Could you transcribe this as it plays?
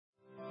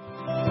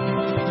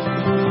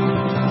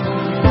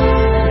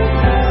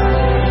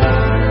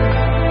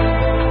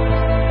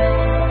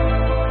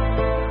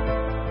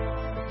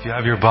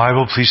Have your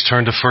Bible, please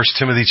turn to 1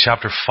 Timothy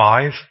chapter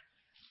 5.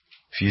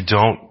 If you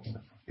don't,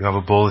 you have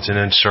a bulletin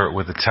insert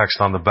with the text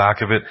on the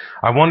back of it.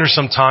 I wonder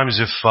sometimes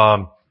if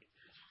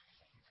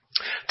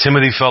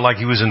Timothy felt like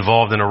he was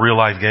involved in a real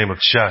life game of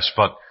chess,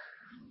 but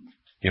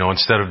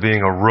instead of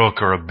being a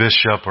rook or a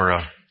bishop or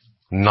a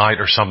knight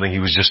or something, he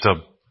was just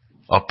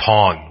a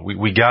pawn.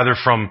 We gather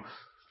from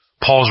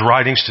Paul's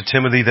writings to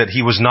Timothy that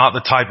he was not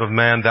the type of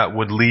man that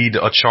would lead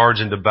a charge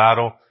into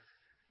battle.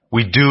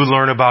 We do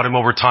learn about him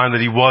over time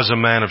that he was a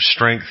man of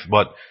strength,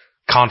 but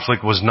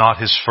conflict was not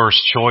his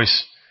first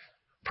choice,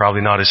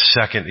 probably not his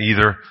second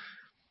either.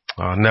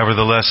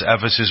 Nevertheless,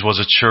 Ephesus was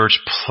a church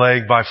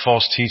plagued by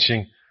false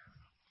teaching,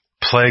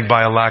 plagued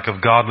by a lack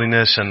of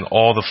godliness, and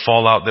all the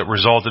fallout that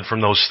resulted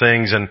from those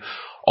things and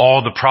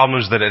all the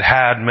problems that it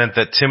had meant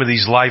that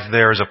Timothy's life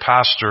there as a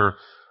pastor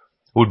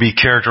would be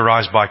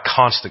characterized by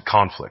constant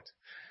conflict.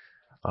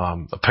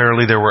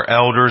 Apparently there were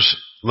elders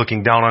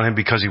looking down on him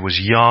because he was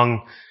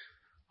young.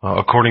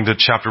 According to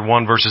chapter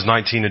 1, verses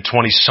 19 and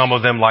 20, some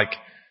of them, like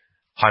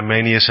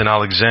Hymenaeus and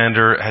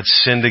Alexander, had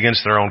sinned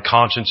against their own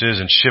consciences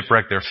and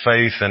shipwrecked their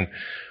faith and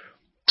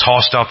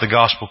tossed out the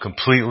gospel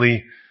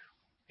completely.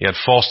 He had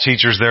false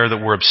teachers there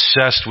that were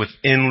obsessed with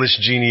endless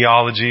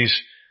genealogies,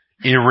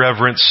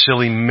 irreverent,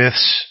 silly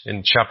myths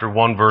in chapter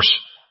 1, verse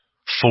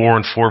 4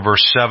 and 4,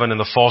 verse 7. And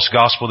the false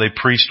gospel they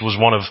preached was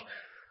one of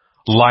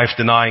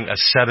life-denying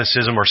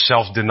asceticism or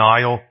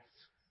self-denial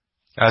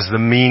as the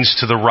means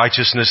to the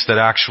righteousness that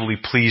actually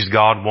pleased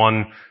God,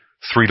 1,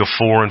 3 to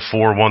 4 and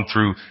 4, 1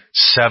 through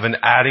 7.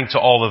 Adding to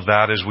all of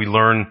that, as we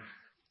learn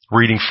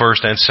reading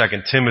 1st and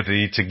 2nd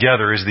Timothy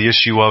together, is the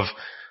issue of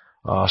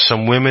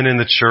some women in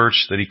the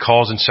church that he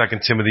calls in 2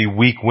 Timothy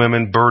weak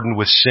women burdened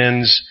with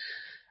sins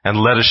and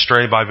led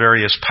astray by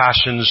various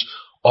passions,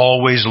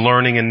 always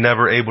learning and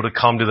never able to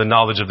come to the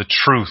knowledge of the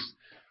truth.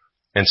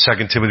 And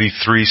 2 Timothy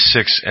 3,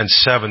 6 and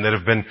 7 that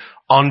have been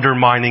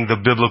undermining the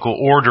biblical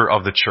order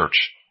of the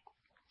church.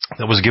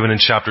 That was given in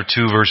chapter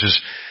 2,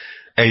 verses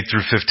 8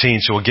 through 15.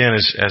 So again,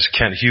 as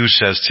Kent Hughes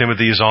says,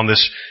 Timothy is on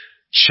this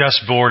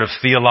chessboard of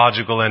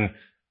theological and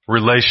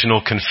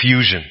relational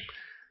confusion.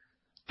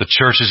 The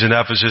churches in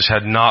Ephesus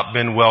had not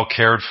been well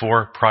cared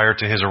for prior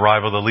to his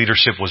arrival. The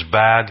leadership was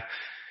bad.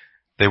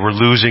 They were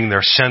losing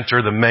their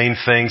center. The main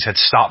things had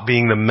stopped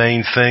being the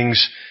main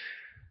things.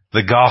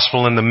 The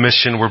gospel and the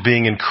mission were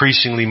being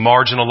increasingly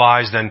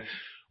marginalized. And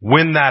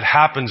when that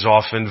happens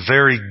often,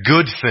 very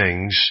good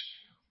things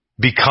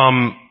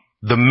become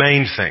the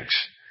main things.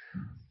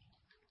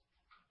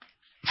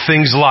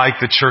 Things like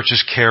the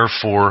church's care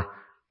for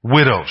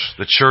widows.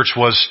 The church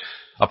was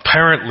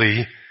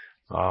apparently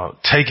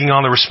taking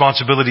on the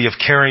responsibility of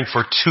caring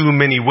for too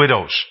many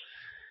widows.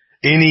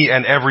 Any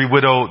and every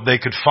widow they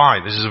could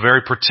find. This is a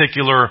very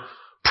particular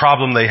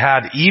problem they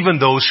had, even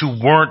those who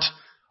weren't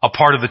a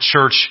part of the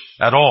church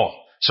at all.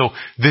 So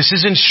this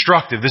is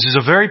instructive. This is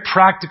a very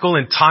practical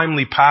and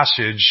timely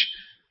passage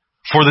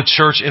for the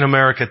church in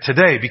America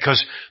today,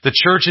 because the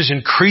church is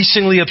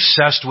increasingly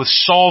obsessed with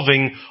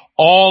solving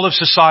all of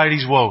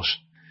society's woes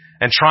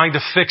and trying to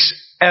fix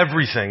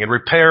everything and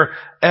repair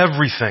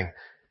everything.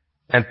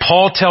 And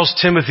Paul tells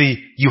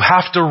Timothy, you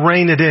have to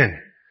rein it in.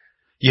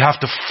 You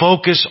have to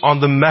focus on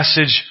the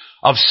message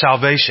of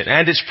salvation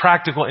and its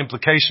practical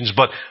implications,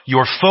 but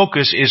your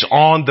focus is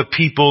on the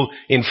people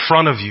in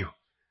front of you.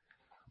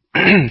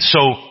 So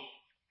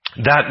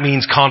that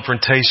means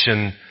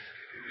confrontation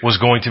was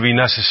going to be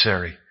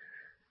necessary.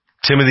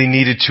 Timothy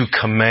needed to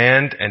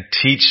command and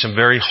teach some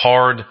very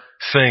hard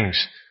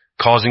things,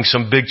 causing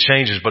some big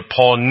changes, but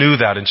Paul knew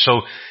that, and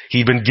so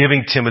he'd been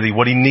giving Timothy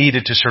what he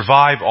needed to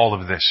survive all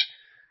of this.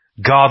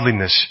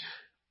 Godliness,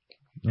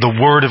 the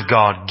Word of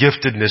God,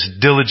 giftedness,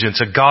 diligence,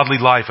 a godly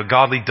life, a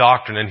godly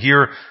doctrine. And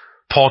here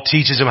Paul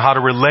teaches him how to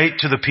relate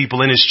to the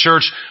people in his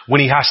church when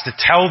he has to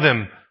tell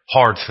them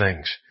hard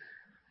things.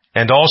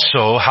 And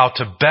also how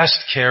to best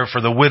care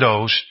for the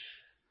widows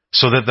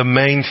so that the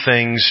main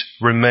things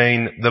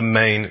remain the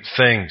main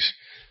things.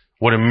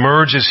 What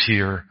emerges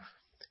here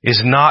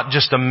is not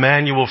just a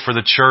manual for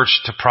the church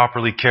to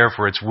properly care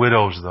for its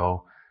widows,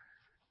 though,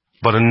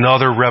 but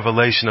another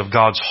revelation of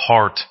God's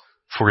heart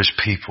for his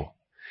people.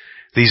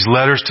 These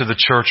letters to the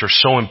church are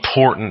so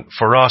important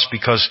for us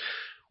because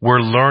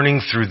we're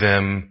learning through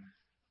them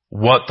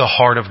what the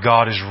heart of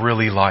God is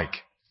really like.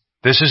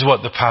 This is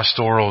what the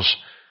pastorals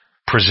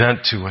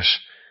present to us.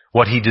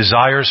 What he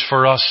desires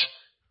for us,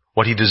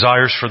 what he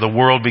desires for the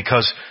world,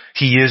 because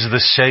he is the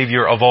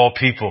Savior of all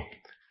people,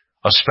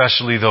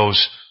 especially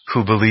those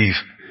who believe.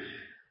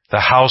 The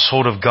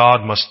household of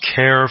God must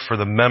care for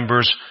the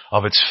members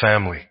of its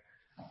family,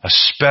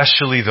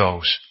 especially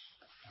those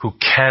who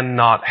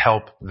cannot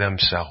help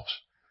themselves.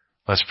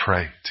 Let's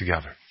pray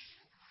together.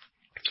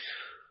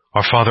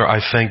 Our Father, I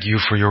thank you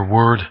for your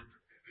word.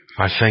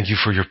 I thank you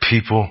for your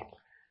people.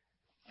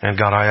 And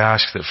God, I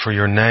ask that for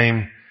your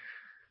name,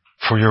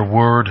 for your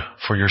word,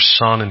 for your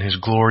Son and his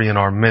glory in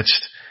our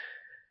midst,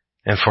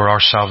 and for our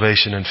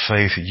salvation and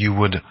faith, you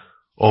would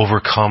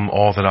overcome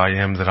all that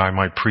I am, that I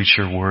might preach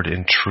your word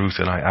in truth.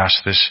 And I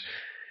ask this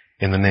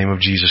in the name of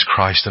Jesus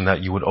Christ, and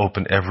that you would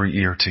open every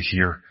ear to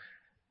hear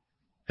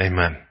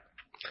Amen.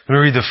 Let me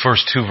read the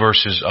first two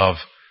verses of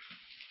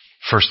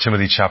 1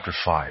 Timothy chapter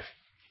 5.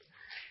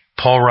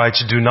 Paul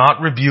writes, "Do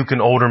not rebuke an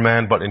older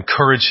man, but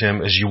encourage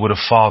him as you would a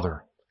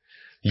father.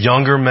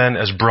 Younger men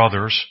as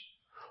brothers,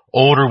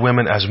 older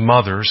women as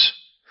mothers,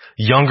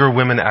 younger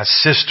women as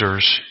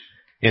sisters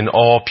in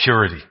all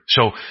purity."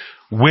 So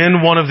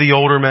when one of the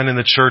older men in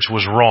the church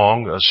was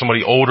wrong,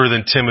 somebody older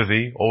than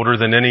Timothy, older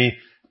than any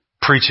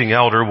preaching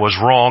elder, was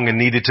wrong and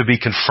needed to be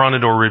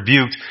confronted or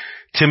rebuked,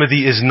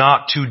 Timothy is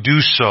not to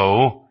do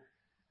so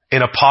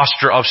in a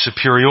posture of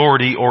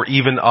superiority or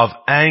even of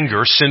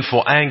anger,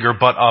 sinful anger,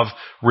 but of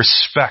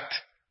respect.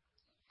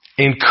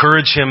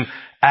 Encourage him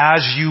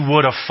as you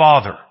would a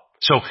father.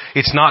 So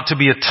it's not to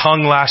be a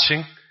tongue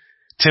lashing.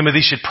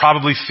 Timothy should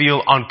probably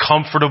feel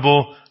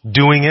uncomfortable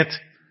doing it.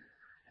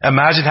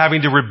 Imagine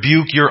having to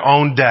rebuke your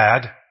own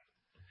dad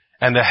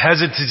and the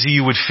hesitancy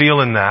you would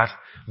feel in that.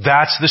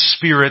 That's the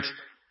spirit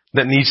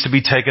that needs to be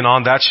taken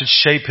on. That should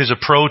shape his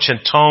approach and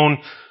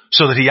tone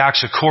so that he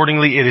acts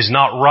accordingly. It is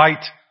not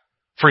right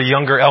for a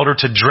younger elder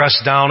to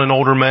dress down an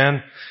older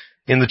man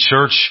in the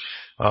church.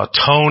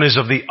 Tone is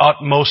of the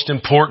utmost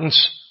importance,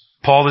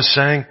 Paul is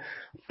saying.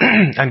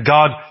 And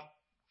God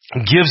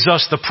gives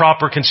us the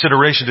proper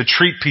consideration to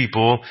treat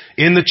people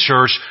in the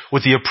church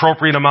with the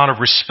appropriate amount of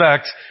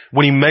respect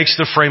when he makes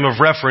the frame of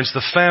reference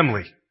the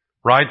family,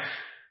 right?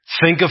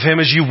 Think of him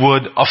as you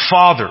would a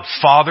father.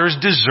 Fathers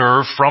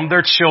deserve from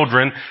their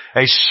children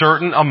a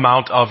certain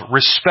amount of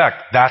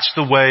respect. That's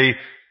the way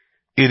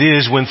it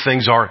is when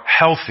things are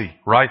healthy,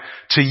 right?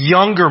 To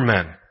younger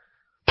men,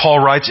 Paul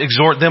writes,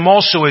 exhort them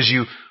also as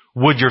you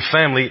would your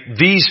family,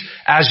 these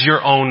as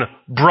your own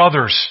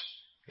brothers,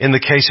 in the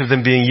case of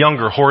them being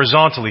younger,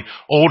 horizontally.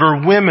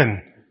 Older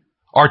women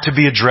are to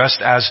be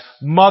addressed as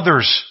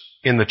mothers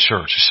in the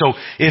church. So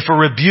if a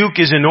rebuke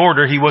is in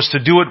order, he was to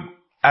do it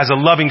as a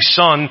loving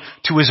son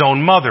to his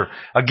own mother.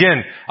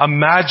 Again,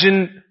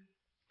 imagine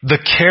the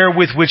care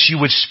with which you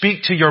would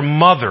speak to your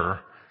mother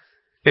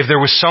if there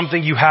was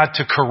something you had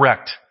to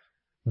correct,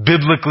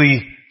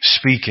 biblically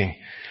speaking.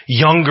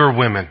 Younger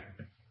women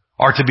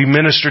are to be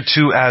ministered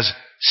to as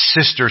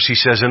sisters, he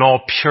says, in all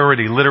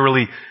purity,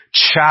 literally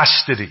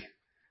chastity.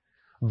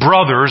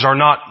 Brothers are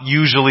not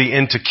usually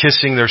into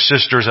kissing their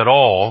sisters at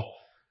all,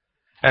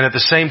 and at the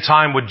same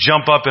time would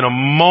jump up in a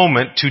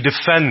moment to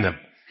defend them.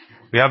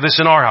 We have this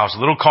in our house.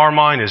 Little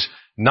Carmine is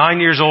 9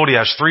 years old. He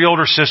has 3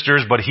 older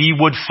sisters, but he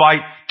would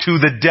fight to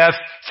the death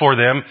for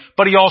them,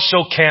 but he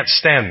also can't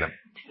stand them.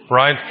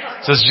 Right?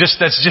 So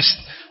that's just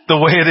the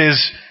way it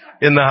is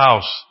in the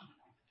house.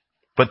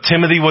 But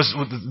Timothy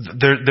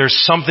there's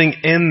something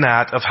in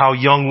that of how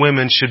young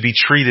women should be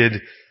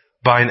treated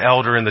by an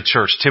elder in the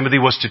church. Timothy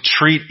was to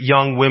treat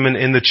young women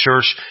in the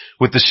church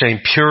with the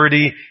same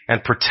purity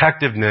and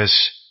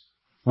protectiveness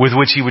with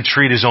which he would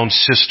treat his own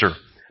sister.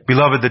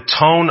 Beloved, the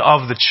tone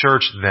of the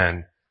church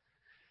then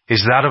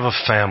is that of a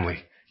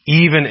family,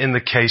 even in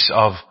the case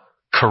of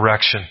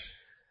correction.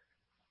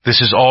 This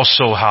is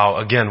also how,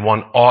 again,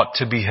 one ought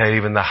to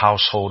behave in the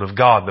household of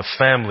God, the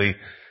family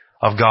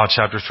of God,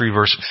 chapter 3,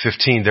 verse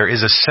 15. There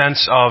is a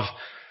sense of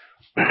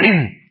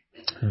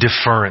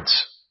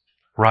deference,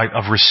 right,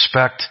 of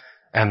respect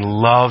and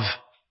love,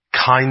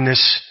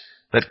 kindness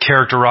that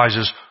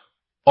characterizes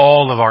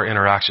all of our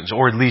interactions,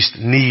 or at least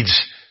needs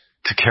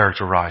to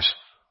characterize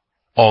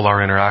all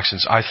our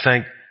interactions. I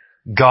thank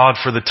God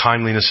for the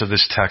timeliness of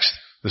this text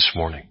this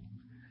morning.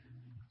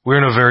 We're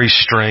in a very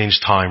strange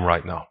time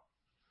right now,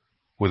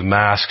 with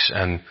masks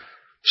and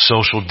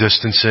social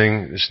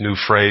distancing, this new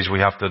phrase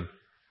we have to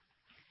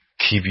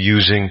keep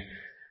using,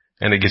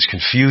 and it gets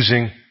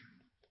confusing,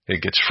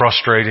 it gets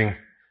frustrating.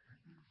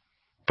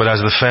 But as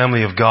the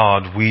family of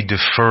God, we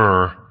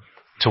defer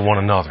to one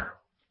another.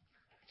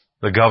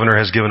 The governor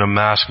has given a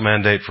mask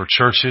mandate for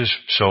churches,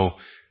 so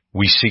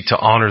we seek to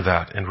honor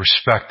that and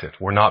respect it.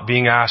 We're not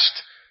being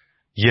asked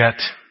yet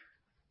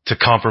to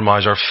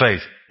compromise our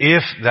faith.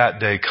 If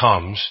that day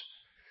comes,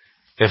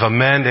 if a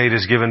mandate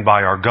is given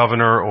by our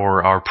governor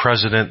or our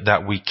president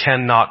that we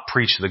cannot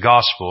preach the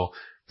gospel,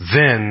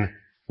 then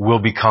we'll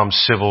become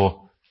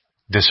civil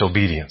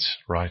disobedience,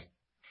 right?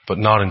 But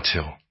not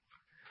until.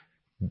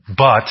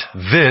 But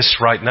this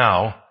right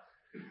now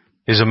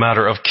is a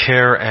matter of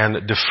care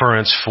and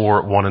deference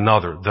for one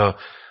another. The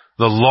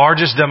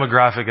largest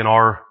demographic in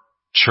our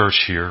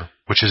church here,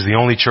 which is the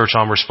only church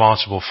I'm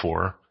responsible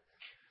for,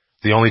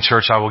 the only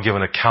church I will give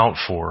an account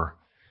for,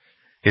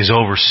 is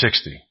over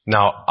 60.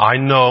 Now,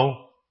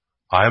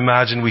 I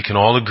imagine we can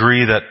all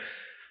agree that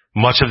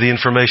much of the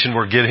information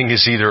we're getting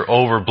is either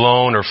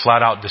overblown or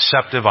flat out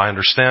deceptive. I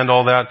understand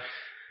all that.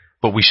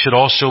 But we should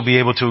also be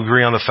able to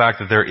agree on the fact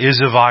that there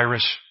is a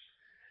virus.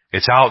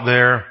 It's out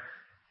there.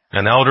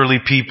 And elderly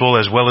people,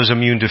 as well as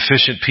immune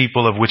deficient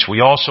people, of which we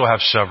also have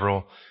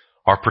several,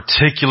 are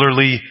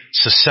particularly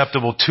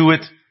susceptible to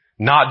it.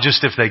 Not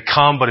just if they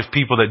come, but if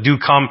people that do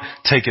come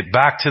take it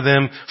back to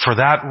them. For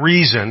that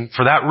reason,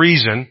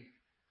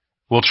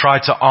 we'll try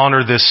to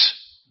honor this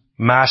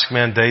mask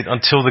mandate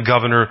until the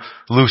governor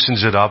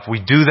loosens it up. We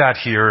do that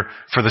here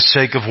for the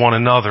sake of one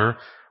another.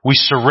 We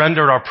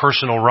surrendered our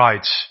personal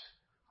rights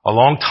a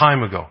long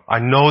time ago. I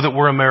know that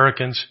we're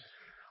Americans.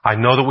 I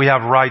know that we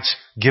have rights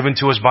given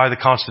to us by the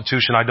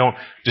Constitution. I don't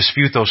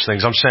dispute those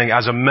things. I'm saying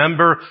as a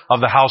member of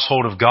the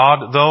household of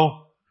God,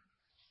 though,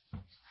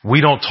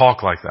 we don't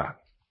talk like that.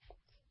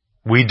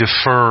 We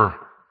defer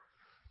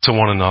to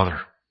one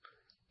another.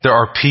 There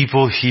are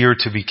people here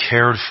to be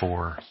cared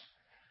for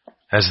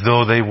as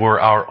though they were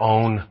our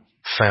own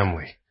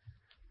family.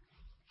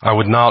 I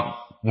would not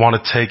want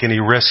to take any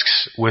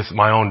risks with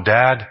my own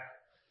dad,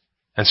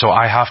 and so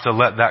I have to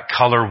let that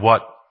color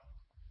what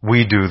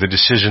we do, the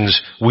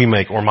decisions we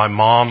make, or my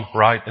mom,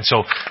 right? And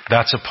so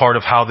that's a part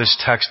of how this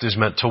text is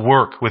meant to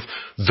work, with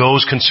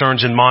those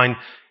concerns in mind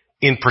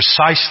in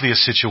precisely a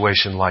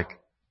situation like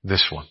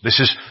this one. This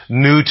is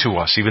new to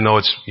us, even though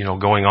it's,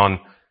 going on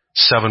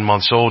 7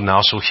 months old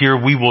now. So here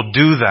we will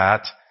do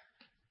that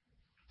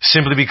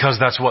simply because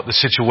that's what the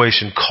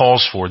situation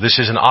calls for. This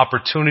is an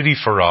opportunity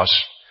for us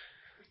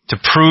to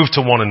prove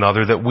to one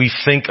another that we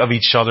think of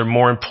each other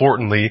more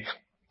importantly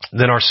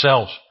than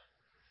ourselves.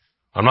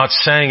 I'm not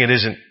saying it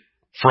isn't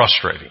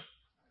frustrating.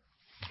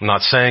 I'm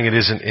not saying it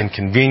isn't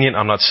inconvenient.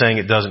 I'm not saying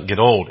it doesn't get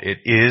old. It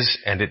is,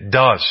 and it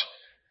does.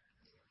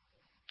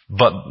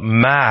 But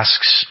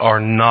masks are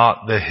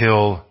not the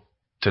hill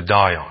to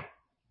die on.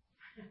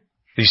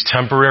 These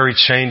temporary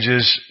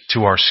changes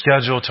to our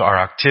schedule, to our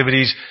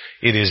activities,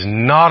 it is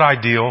not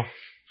ideal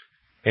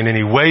in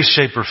any way,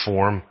 shape, or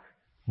form,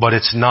 but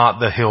it's not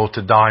the hill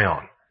to die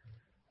on.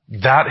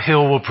 That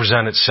hill will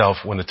present itself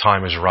when the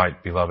time is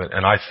right, beloved,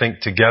 and I think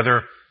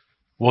together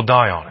we'll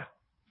die on it.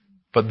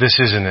 But this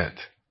isn't it.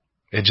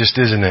 It just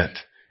isn't it.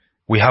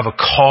 We have a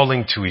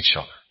calling to each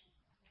other.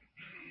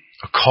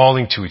 A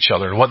calling to each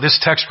other. And what this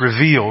text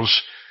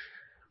reveals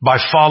by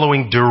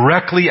following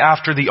directly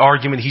after the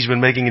argument he's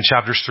been making in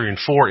chapters 3 and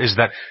 4 is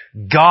that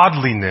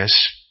godliness,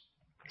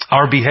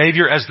 our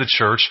behavior as the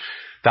church,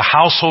 the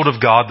household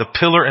of God, the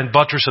pillar and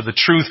buttress of the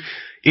truth,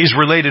 is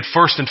related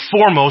first and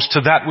foremost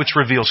to that which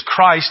reveals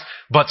Christ,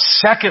 but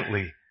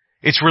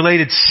it's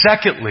related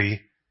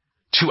secondly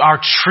to our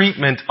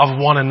treatment of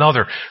one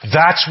another.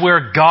 That's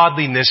where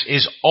godliness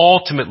is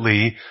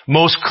ultimately,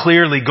 most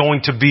clearly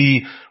going to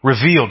be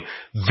revealed.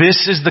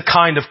 This is the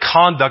kind of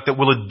conduct that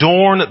will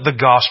adorn the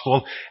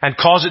gospel and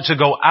cause it to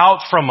go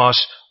out from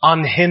us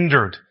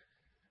unhindered.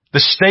 The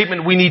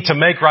statement we need to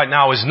make right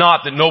now is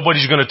not that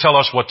nobody's going to tell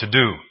us what to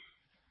do.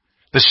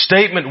 The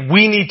statement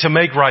we need to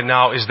make right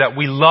now is that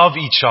we love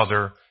each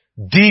other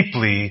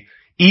deeply,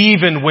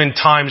 even when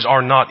times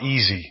are not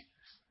easy.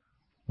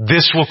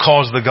 This will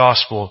cause the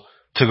gospel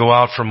to go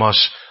out from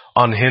us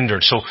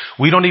unhindered. So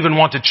we don't even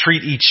want to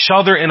treat each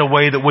other in a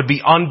way that would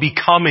be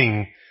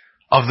unbecoming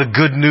of the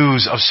good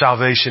news of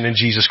salvation in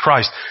Jesus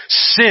Christ.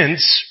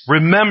 Since,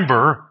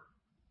 remember,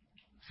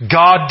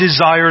 God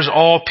desires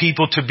all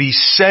people to be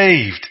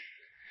saved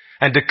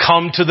and to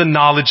come to the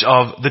knowledge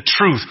of the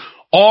truth.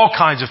 All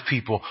kinds of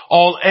people,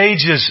 all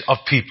ages of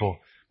people,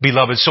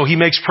 beloved. So he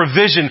makes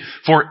provision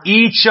for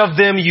each of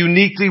them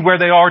uniquely where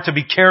they are to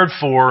be cared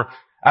for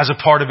as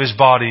a part of his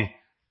body,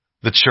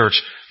 the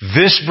church.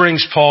 This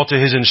brings Paul to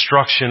his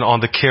instruction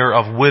on the care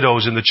of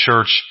widows in the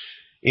church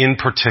in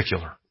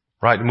particular.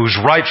 Right? It moves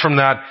right from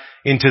that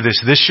into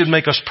this. This should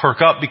make us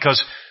perk up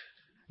because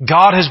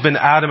God has been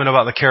adamant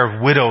about the care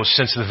of widows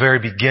since the very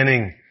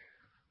beginning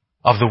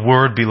of the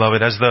word,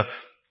 beloved. As the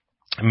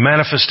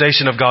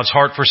manifestation of God's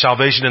heart for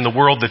salvation in the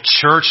world, the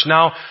church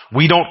now,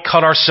 we don't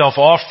cut ourselves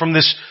off from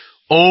this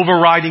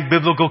overriding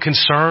biblical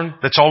concern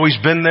that's always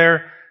been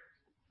there.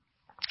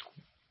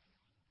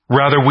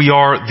 Rather, we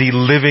are the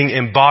living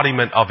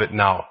embodiment of it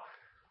now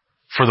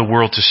for the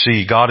world to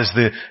see. God is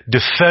the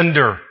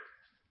defender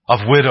of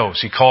widows.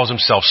 He calls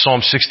himself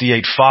Psalm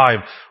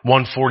 68:5,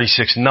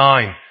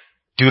 146:9,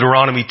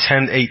 Deuteronomy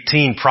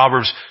 10:18,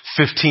 Proverbs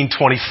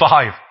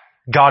 15:25.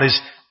 God is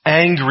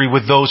angry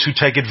with those who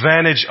take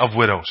advantage of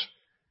widows.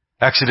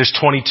 Exodus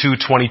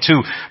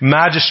 22:22.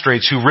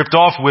 Magistrates who ripped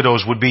off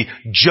widows would be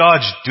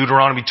judged.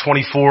 Deuteronomy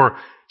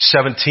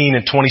 24:17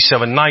 and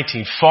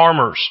 27:19.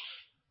 Farmers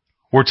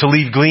were to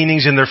leave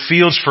gleanings in their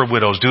fields for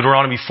widows.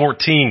 Deuteronomy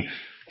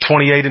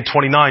 14:28 and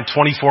 29,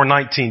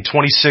 24:19,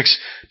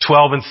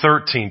 26:12 and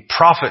 13.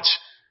 Prophets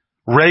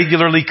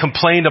regularly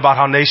complained about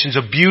how nations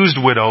abused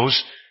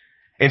widows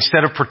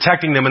instead of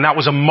protecting them, and that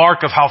was a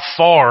mark of how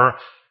far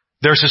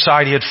their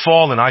society had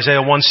fallen.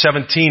 Isaiah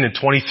 1:17 and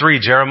 23,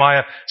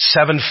 Jeremiah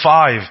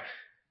 7:5,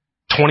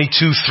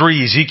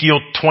 22:3, Ezekiel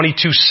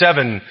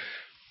 22:7,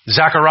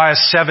 Zechariah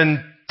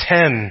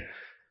 7:10,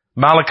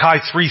 Malachi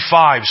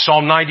 3:5,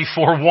 Psalm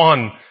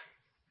 94:1.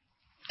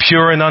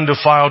 Pure and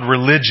undefiled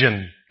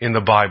religion in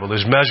the Bible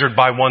is measured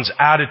by one's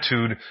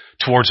attitude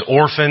towards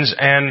orphans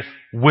and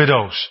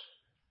widows.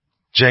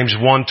 James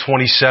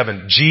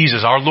 1:27.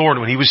 Jesus, our Lord,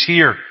 when he was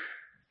here,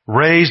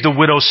 raised a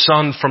widow's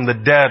son from the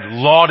dead,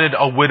 lauded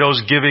a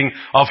widow's giving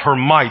of her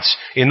mites.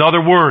 In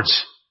other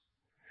words,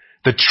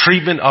 the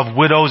treatment of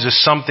widows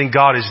is something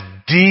God is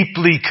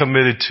deeply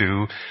committed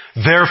to.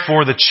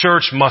 Therefore, the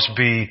church must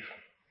be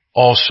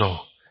also.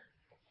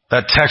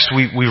 That text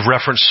we've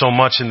referenced so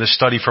much in this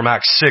study from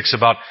Acts 6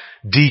 about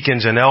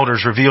deacons and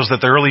elders reveals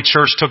that the early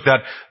church took that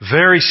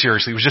very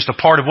seriously. It was just a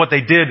part of what they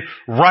did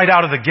right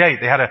out of the gate.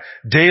 They had a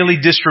daily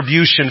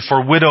distribution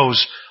for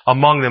widows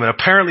among them. And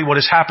apparently what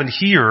has happened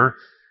here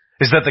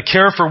is that the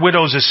care for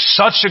widows is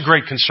such a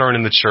great concern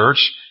in the church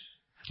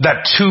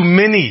that too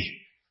many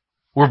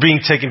were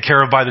being taken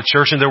care of by the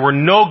church, and there were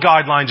no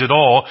guidelines at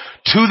all,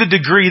 to the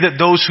degree that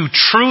those who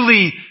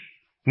truly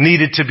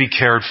needed to be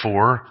cared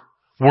for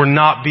were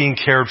not being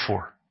cared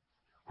for,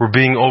 were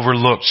being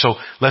overlooked. So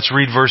let's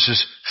read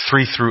verses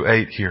 3 through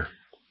 8 here.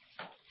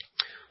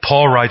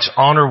 Paul writes,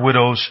 "Honor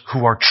widows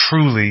who are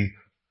truly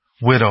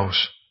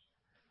widows.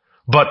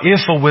 But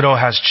if a widow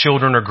has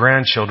children or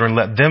grandchildren,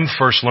 let them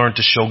first learn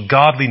to show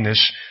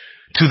godliness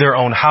to their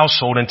own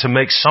household and to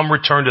make some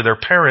return to their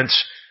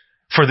parents,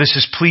 for this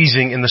is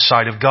pleasing in the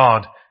sight of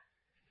God.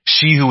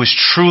 She who is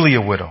truly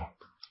a widow,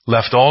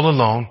 left all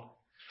alone,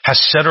 has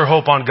set her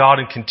hope on God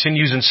and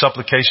continues in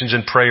supplications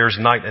and prayers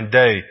night and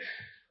day.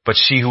 But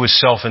she who is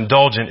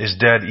self-indulgent is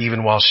dead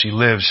even while she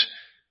lives.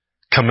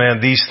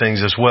 Command these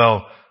things as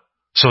well,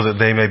 so that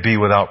they may be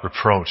without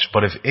reproach.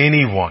 But if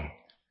anyone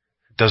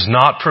does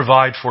not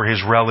provide for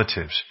his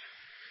relatives,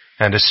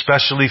 and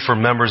especially for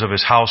members of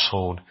his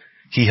household,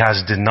 he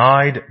has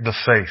denied the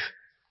faith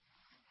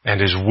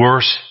and is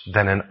worse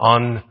than an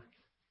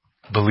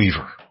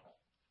unbeliever."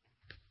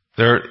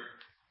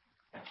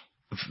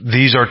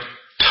 These are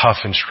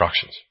tough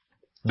instructions.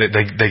 They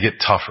get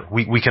tougher.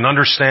 We can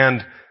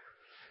understand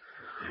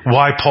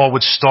why Paul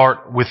would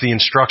start with the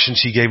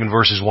instructions he gave in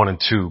verses 1 and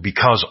 2,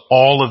 because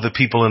all of the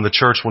people in the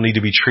church will need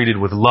to be treated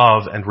with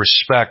love and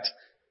respect,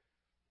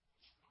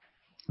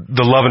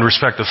 the love and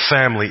respect of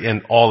family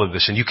in all of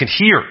this. And you can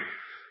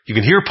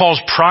hear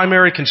Paul's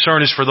primary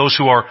concern is for those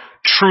who are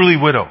truly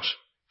widows.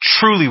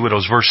 Truly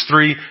widows. Verse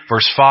 3,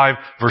 verse 5,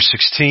 verse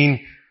 16.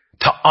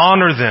 To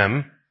honor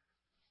them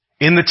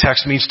in the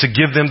text means to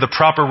give them the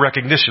proper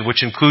recognition,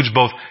 which includes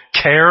both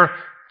care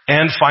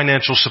and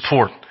financial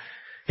support.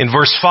 In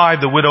verse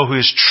 5, the widow who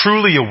is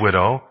truly a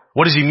widow,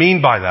 what does he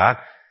mean by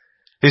that?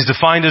 Is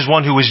defined as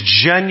one who is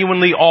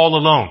genuinely all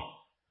alone.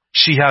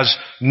 She has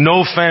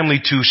no family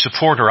to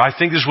support her. I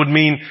think this would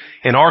mean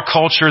in our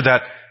culture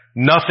that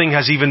nothing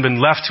has even been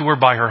left to her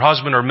by her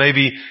husband, or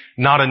maybe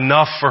not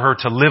enough for her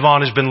to live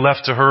on has been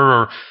left to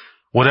her, or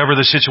whatever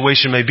the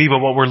situation may be. But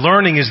what we're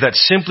learning is that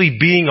simply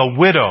being a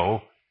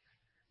widow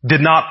did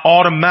not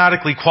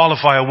automatically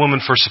qualify a woman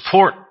for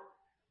support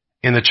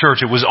in the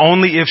church. It was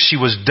only if she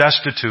was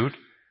destitute,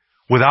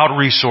 without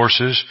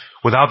resources,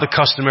 without the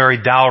customary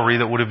dowry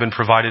that would have been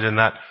provided in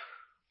that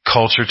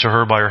culture to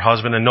her by her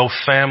husband, and no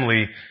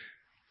family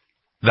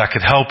that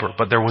could help her.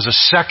 But there was a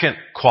second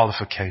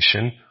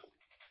qualification.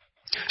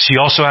 She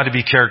also had to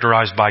be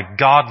characterized by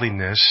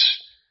godliness.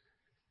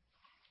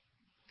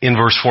 In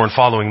verse 4 and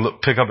following,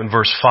 look, pick up in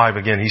verse 5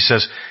 again. He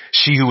says,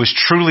 "She who is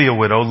truly a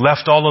widow,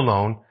 left all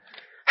alone,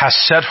 has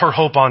set her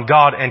hope on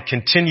God and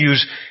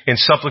continues in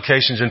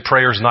supplications and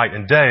prayers night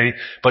and day.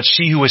 But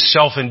she who is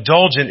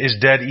self-indulgent is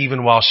dead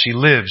even while she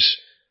lives.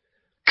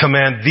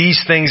 Command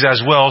these things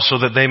as well, so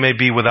that they may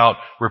be without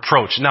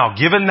reproach." Now,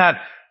 given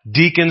that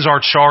deacons are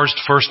charged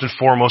first and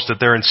foremost at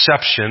their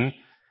inception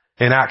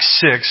in Acts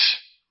 6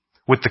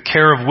 with the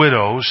care of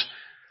widows,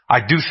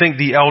 I do think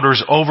the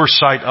elders'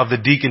 oversight of the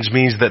deacons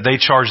means that they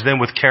charge them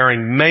with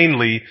caring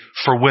mainly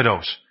for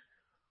widows.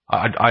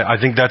 I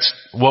think that's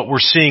what we're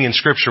seeing in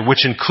Scripture,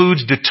 which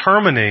includes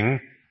determining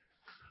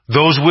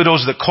those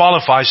widows that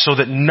qualify so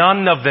that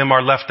none of them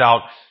are left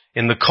out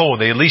in the cold.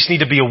 They at least need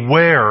to be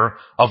aware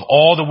of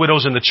all the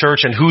widows in the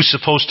church and who's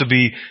supposed to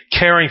be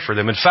caring for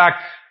them. In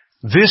fact,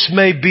 this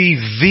may be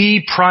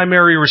the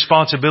primary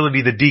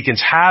responsibility the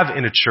deacons have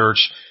in a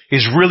church,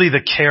 is really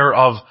the care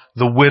of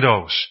the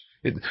widows.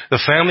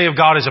 The family of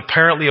God is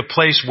apparently a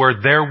place where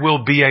there will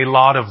be a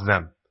lot of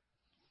them.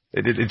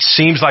 It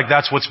seems like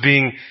that's what's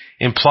being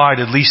implied,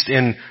 at least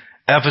in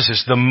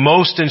Ephesus. The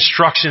most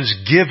instructions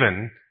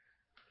given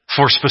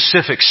for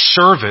specific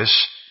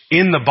service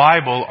in the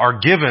Bible are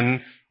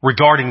given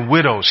regarding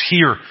widows.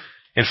 Here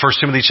in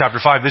 1 Timothy chapter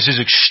 5, this is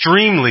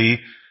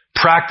extremely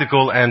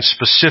practical and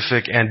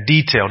specific and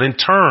detailed. In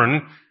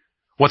turn,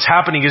 what's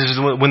happening is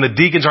when the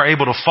deacons are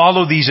able to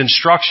follow these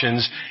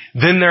instructions,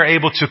 then they're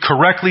able to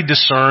correctly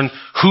discern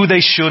who they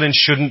should and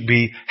shouldn't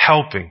be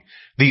helping.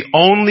 The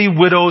only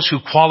widows who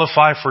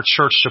qualify for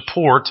church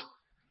support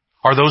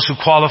are those who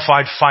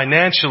qualified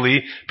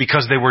financially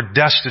because they were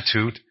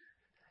destitute,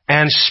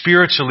 and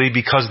spiritually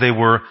because they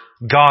were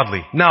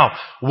godly. Now,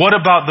 what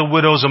about the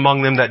widows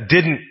among them that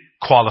didn't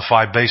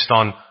qualify based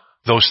on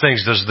those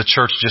things? Does the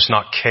church just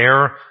not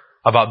care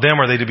about them?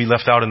 Are they to be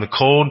left out in the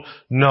cold?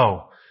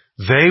 No.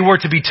 They were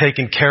to be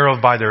taken care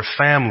of by their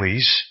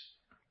families,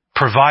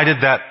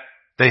 provided that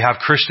they have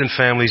Christian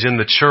families in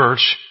the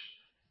church,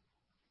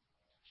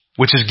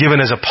 which is given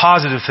as a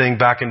positive thing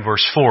back in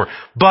verse 4.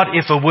 But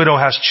if a widow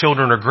has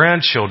children or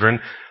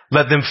grandchildren,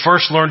 let them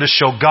first learn to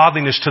show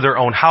godliness to their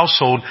own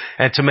household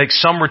and to make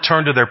some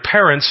return to their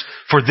parents,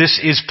 for this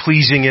is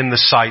pleasing in the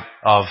sight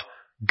of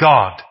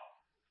God.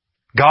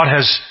 God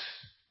has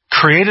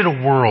created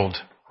a world,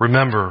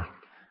 remember,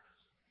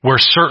 where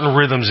certain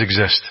rhythms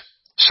exist.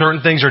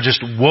 Certain things are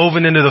just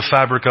woven into the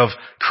fabric of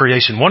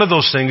creation. One of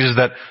those things is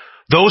that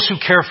those who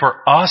care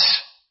for us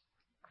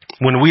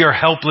when we are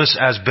helpless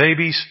as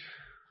babies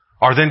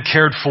are then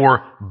cared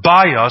for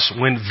by us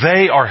when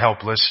they are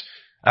helpless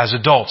as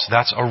adults.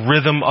 That's a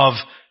rhythm of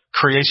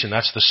creation.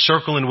 That's the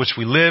circle in which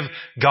we live.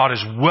 God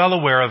is well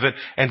aware of it,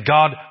 and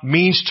God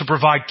means to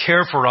provide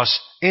care for us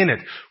in it.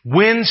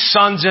 When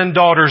sons and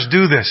daughters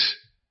do this,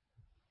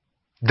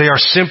 they are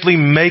simply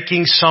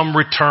making some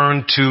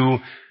return to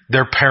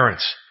their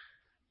parents.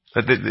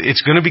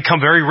 It's going to become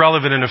very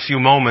relevant in a few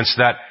moments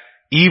that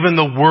even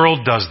the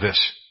world does this.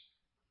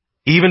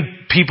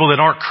 Even people that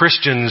aren't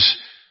Christians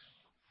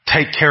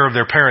take care of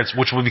their parents,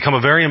 which will become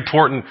a very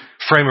important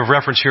frame of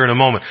reference here in a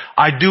moment.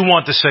 I do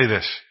want to say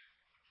this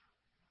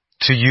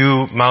to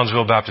you,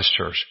 Moundsville Baptist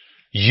Church.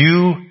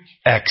 You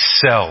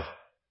excel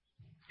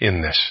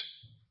in this.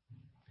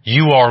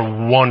 You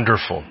are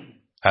wonderful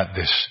at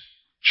this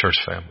church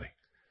family.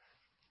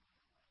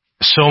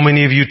 So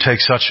many of you take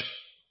such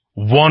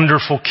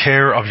wonderful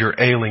care of your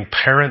ailing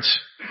parents.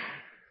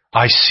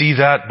 I see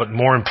that, but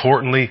more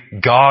importantly,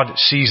 God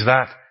sees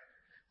that,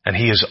 and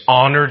He is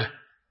honored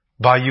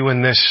by you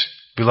in this,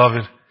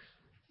 beloved.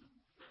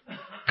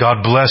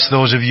 God bless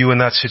those of you in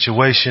that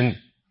situation.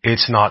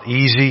 It's not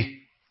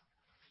easy,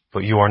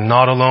 but you are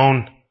not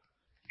alone.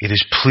 It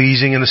is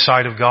pleasing in the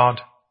sight of God.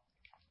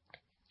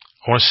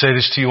 I want to say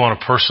this to you on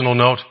a personal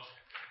note.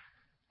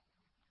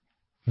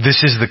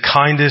 This is the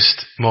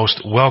kindest,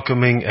 most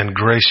welcoming and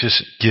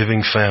gracious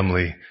giving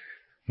family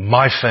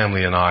my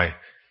family and I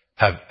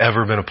have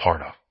ever been a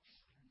part of.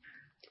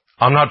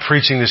 I'm not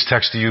preaching this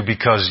text to you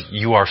because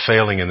you are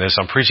failing in this.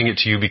 I'm preaching it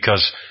to you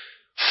because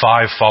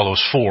 5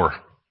 follows 4,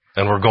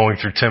 and we're going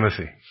through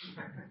Timothy.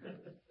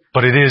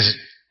 But it is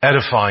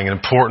edifying and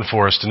important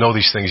for us to know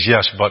these things,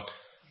 yes, but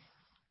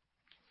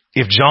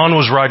if John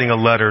was writing a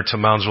letter to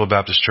Moundsville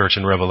Baptist Church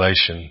in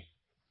Revelation,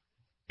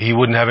 he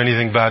wouldn't have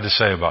anything bad to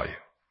say about you.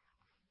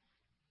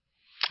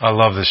 I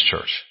love this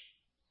church.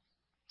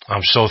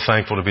 I'm so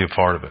thankful to be a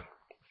part of it.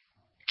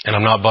 And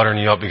I'm not buttering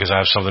you up because I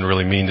have something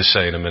really mean to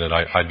say in a minute.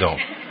 I don't.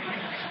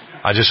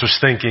 I just was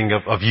thinking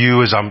of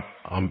you as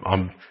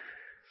I'm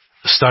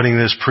studying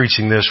this,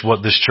 preaching this,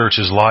 what this church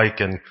is like,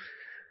 and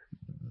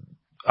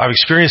I've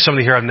experienced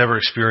something here I've never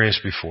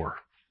experienced before.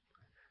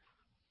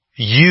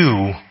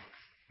 You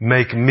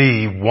make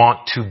me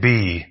want to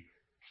be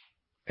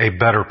a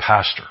better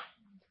pastor.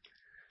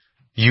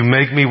 You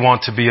make me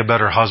want to be a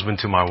better husband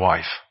to my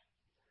wife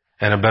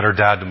and a better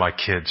dad to my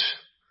kids.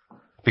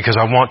 Because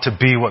I want to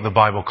be what the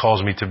Bible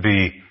calls me to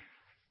be.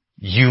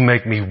 You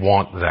make me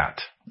want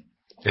that.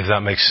 If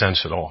that makes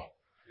sense at all.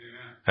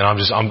 And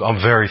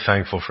I'm very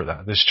thankful for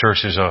that. This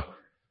church is a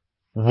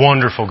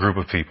wonderful group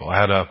of people.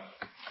 I had a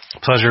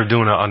pleasure of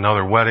doing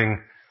another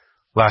wedding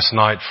last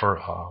night for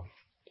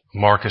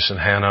Marcus and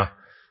Hannah.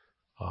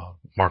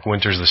 Mark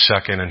Winters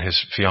II and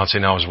his fiancée,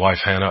 now his wife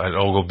Hannah, at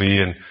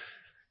Ogilvy, and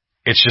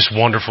it's just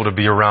wonderful to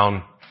be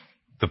around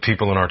the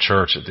people in our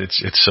church.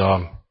 It's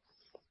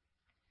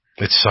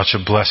such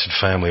a blessed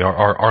family.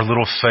 Our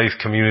little faith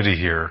community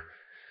here,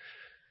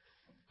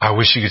 I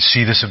wish you could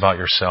see this about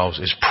yourselves,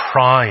 is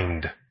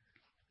primed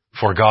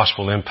for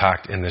gospel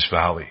impact in this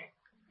valley.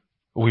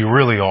 We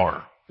really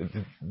are.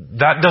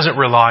 That doesn't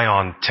rely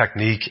on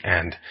technique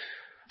and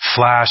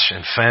flash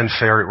and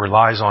fanfare. It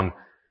relies on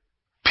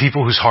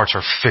people whose hearts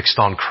are fixed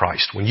on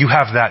Christ. When you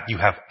have that, you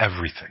have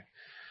everything.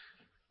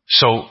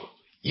 So,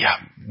 yeah,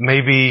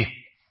 maybe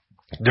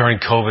during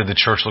COVID the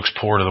church looks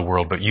poor to the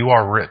world, but you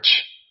are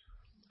rich.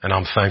 And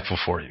I'm thankful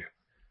for you.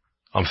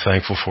 I'm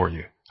thankful for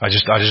you. I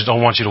just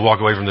don't want you to walk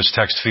away from this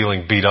text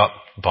feeling beat up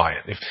by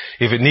it.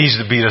 If it needs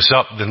to beat us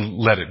up, then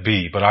let it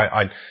be. But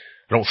I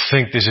don't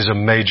think this is a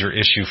major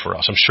issue for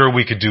us. I'm sure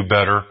we could do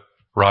better,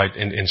 right,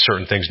 in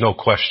certain things, no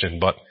question,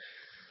 but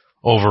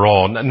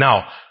overall.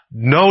 Now,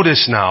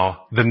 notice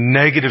now the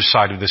negative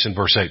side of this in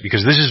verse 8,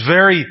 because this is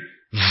very,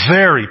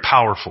 very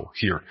powerful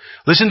here.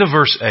 Listen to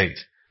verse 8.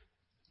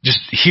 Just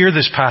hear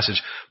this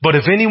passage. But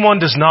if anyone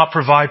does not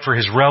provide for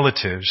his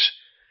relatives,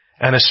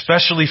 and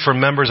especially for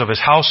members of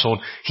his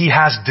household, he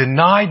has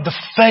denied the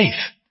faith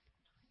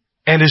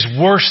and is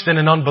worse than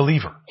an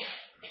unbeliever.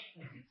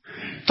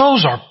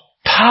 Those are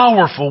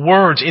powerful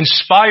words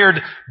inspired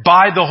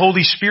by the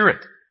Holy Spirit.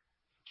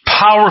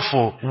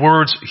 Powerful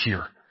words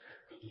here.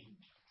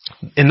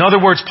 In other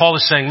words, Paul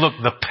is saying, look,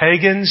 the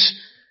pagans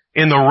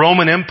in the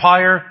Roman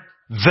Empire,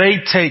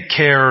 they take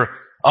care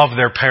of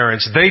their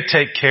parents. They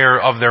take care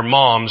of their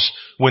moms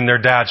when their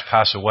dads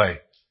pass away.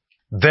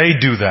 They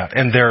do that,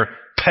 and they're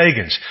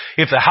pagans.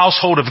 If the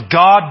household of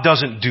God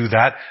doesn't do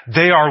that,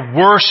 they are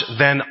worse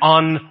than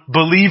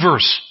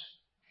unbelievers.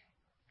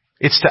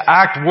 It's to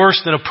act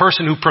worse than a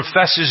person who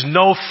professes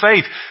no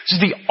faith. This is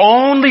the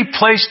only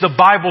place the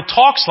Bible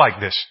talks like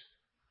this.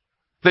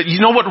 That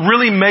you know what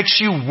really makes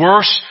you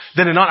worse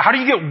than how do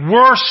you get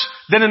worse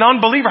than an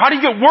unbeliever? How do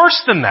you get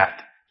worse than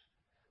that?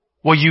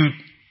 Well, you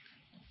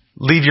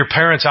leave your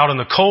parents out in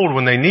the cold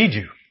when they need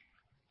you.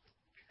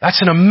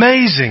 That's an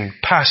amazing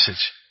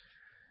passage.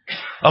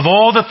 Of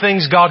all the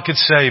things God could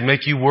say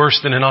make you worse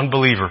than an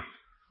unbeliever,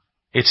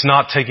 it's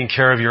not taking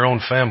care of your own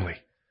family.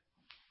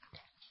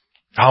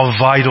 How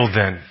vital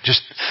then,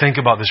 just think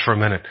about this for a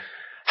minute,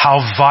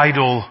 how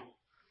vital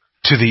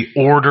to the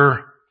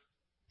order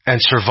and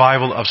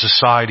survival of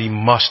society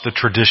must the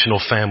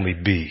traditional family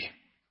be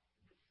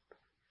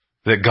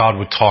that God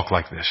would talk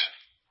like this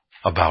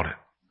about it?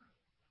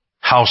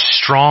 How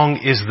strong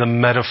is the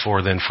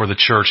metaphor then for the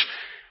church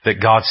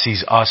that God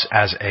sees us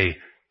as a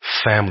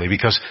family?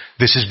 Because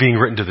this is being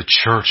written to the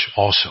church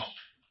also,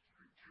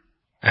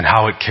 and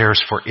how it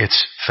cares for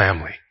its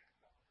family.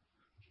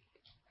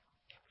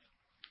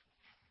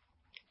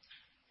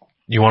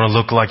 You want to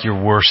look like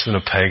you're worse than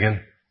a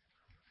pagan?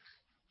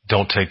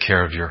 Don't take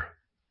care of your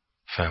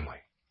family.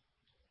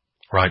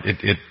 Right?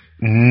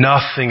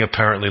 Nothing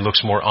apparently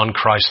looks more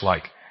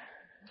un-Christ-like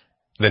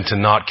than to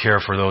not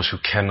care for those who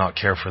cannot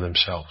care for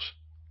themselves.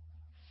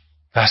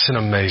 That's an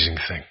amazing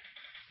thing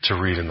to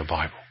read in the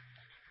Bible.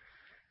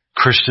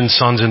 Christian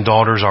sons and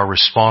daughters are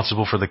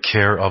responsible for the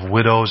care of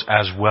widows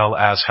as well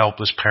as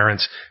helpless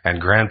parents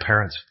and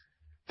grandparents.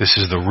 This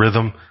is the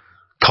rhythm.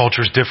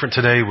 Culture's different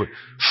today. We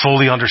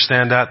fully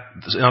understand that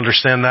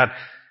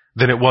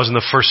than it was in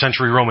the first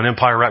century Roman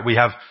Empire, right? We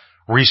have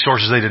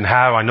resources they didn't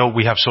have. I know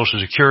we have Social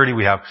Security,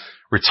 we have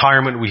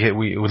retirement, at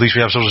least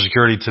we have Social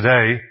Security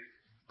today,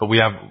 but we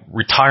have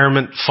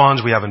retirement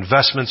funds, we have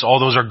investments. All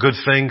those are good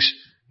things.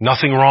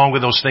 Nothing wrong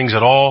with those things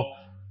at all.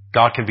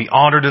 God can be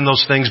honored in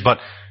those things, but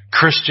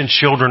Christian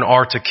children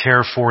are to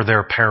care for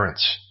their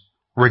parents,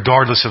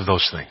 regardless of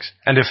those things.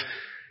 And if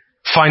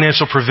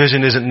financial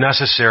provision isn't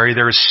necessary,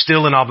 there is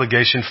still an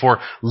obligation for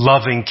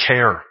loving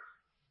care,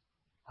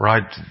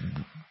 right?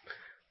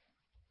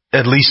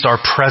 At least our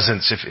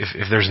presence,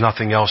 if there's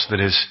nothing else that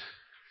is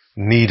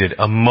needed.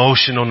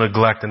 Emotional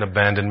neglect and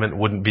abandonment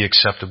wouldn't be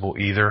acceptable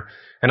either.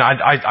 And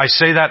I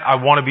say that I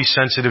want to be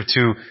sensitive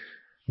to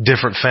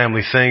different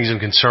family things and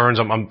concerns.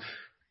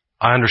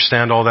 I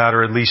understand all that,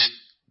 or at least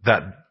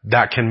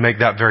that can make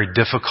that very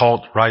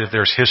difficult, right? If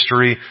there's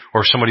history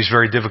or if somebody's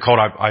very difficult,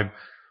 I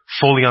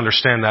fully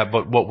understand that.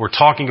 But what we're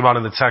talking about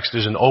in the text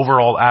is an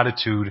overall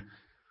attitude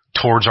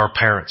towards our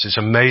parents. It's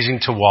amazing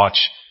to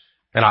watch.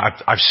 And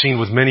I've seen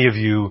with many of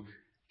you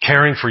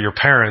caring for your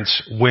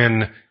parents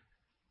when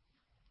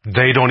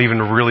they don't even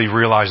really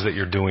realize that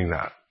you're doing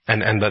that.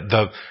 And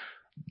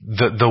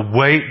the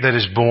weight that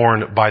is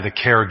borne by the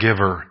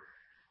caregiver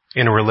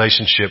in a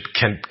relationship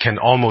can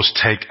almost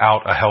take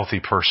out a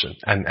healthy person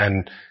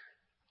and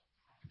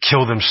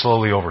kill them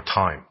slowly over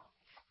time.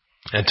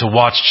 And to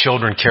watch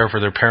children care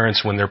for their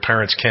parents when their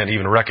parents can't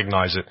even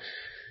recognize it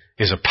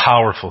is a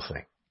powerful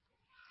thing.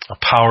 A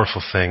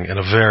powerful thing and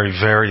a very,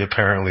 very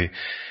apparently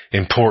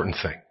important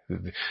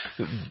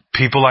thing.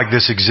 People like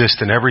this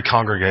exist in every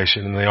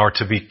congregation, and they are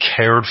to be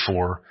cared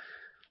for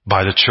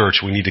by the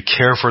church. We need to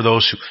care for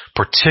those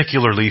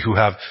particularly who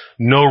have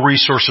no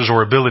resources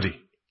or ability.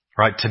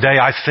 Right? Today,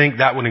 I think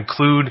that would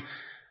include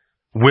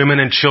women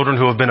and children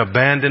who have been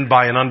abandoned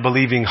by an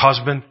unbelieving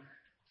husband.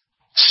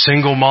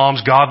 Single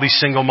moms, godly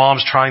single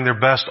moms trying their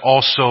best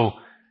also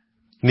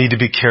need to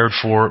be cared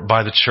for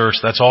by the church.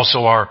 That's also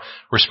our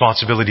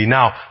responsibility.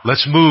 Now,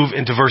 let's move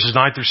into verses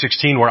 9 through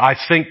 16, where I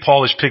think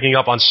Paul is picking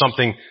up on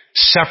something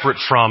separate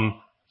from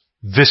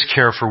this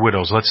care for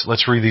widows.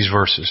 Let's read these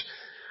verses.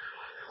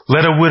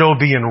 Let a widow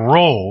be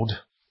enrolled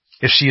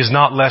if she is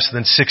not less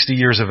than 60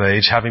 years of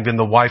age, having been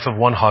the wife of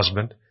one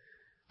husband.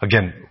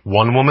 Again,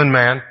 one woman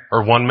man,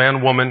 or one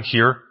man woman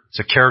here. It's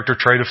a character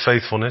trait of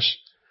faithfulness.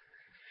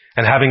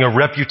 And having a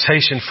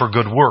reputation for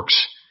good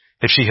works.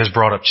 If she has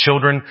brought up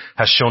children,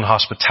 has shown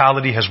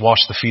hospitality, has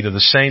washed the feet of the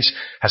saints,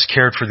 has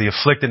cared for the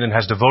afflicted, and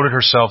has devoted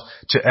herself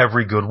to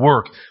every good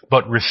work.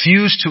 But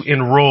refuse to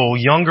enroll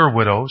younger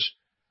widows,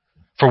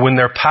 for when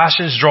their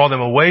passions draw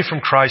them away from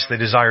Christ, they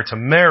desire to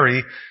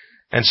marry,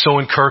 and so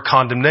incur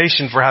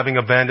condemnation for having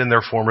abandoned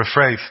their former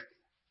faith.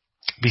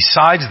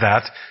 Besides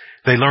that,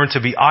 they learn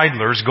to be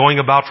idlers, going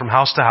about from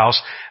house to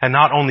house, and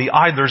not only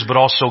idlers, but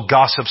also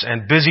gossips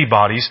and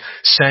busybodies,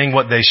 saying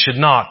what they should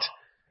not.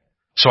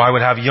 So I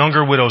would have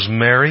younger widows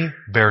marry,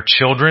 bear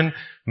children,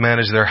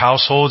 manage their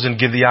households, and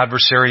give the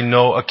adversary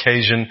no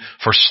occasion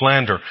for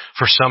slander.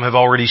 For some have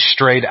already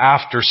strayed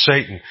after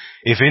Satan.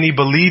 If any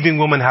believing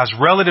woman has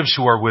relatives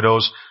who are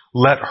widows,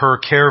 let her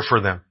care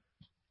for them.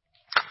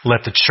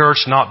 Let the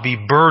church not be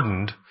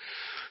burdened,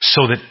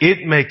 so that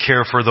it may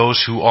care for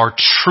those who are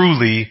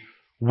truly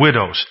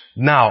widows.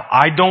 Now,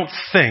 I don't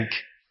think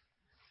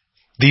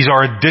these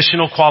are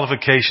additional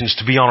qualifications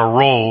to be on a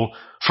roll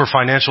for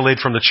financial aid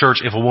from the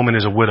church if a woman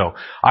is a widow.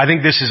 I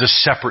think this is a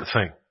separate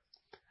thing.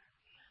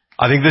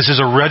 I think this is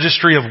a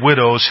registry of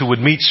widows who would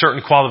meet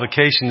certain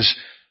qualifications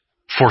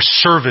for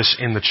service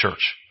in the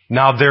church.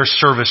 Now, their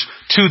service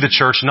to the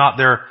church, not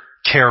their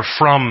care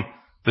from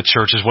the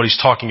church, is what he's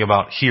talking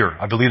about here.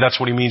 I believe that's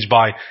what he means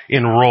by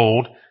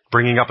enrolled,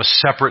 bringing up a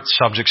separate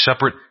subject,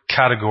 separate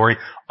category.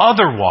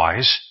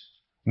 Otherwise,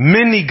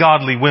 many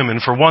godly women,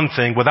 for one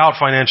thing, without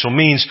financial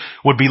means,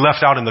 would be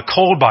left out in the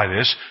cold by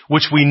this,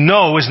 which we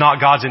know is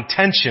not God's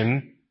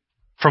intention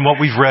from what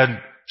we've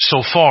read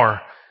so far.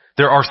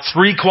 there are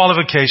 3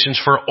 qualifications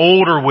for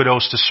older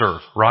widows to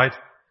serve, right?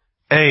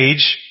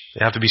 Age,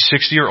 they have to be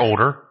 60 or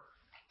older,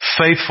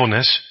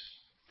 faithfulness,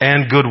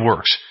 and good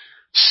works.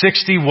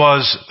 60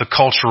 was the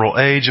cultural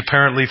age,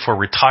 apparently, for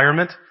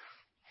retirement.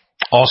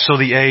 Also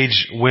the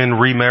age when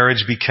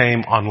remarriage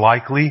became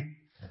unlikely,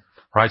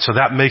 right? So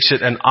that makes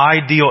it an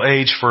ideal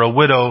age for a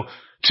widow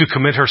to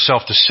commit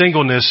herself to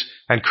singleness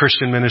and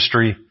Christian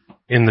ministry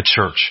in the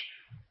church.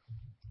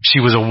 She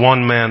was a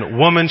one-man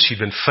woman. She'd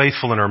been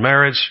faithful in her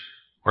marriage,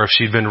 or if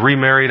she'd been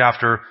remarried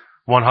after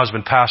one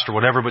husband passed or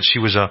whatever, but she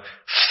was a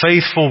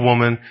faithful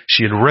woman.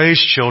 She had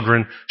raised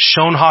children,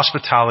 shown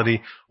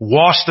hospitality,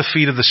 washed the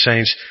feet of the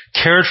saints,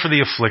 cared for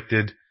the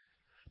afflicted,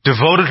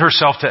 devoted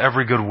herself to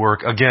every good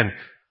work. Again,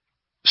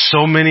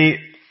 so many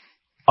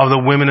of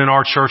the women in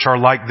our church are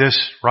like this,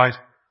 right?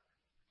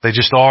 They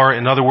just are.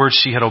 In other words,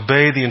 she had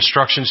obeyed the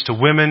instructions to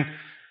women,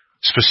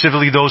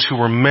 specifically those who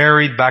were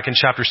married back in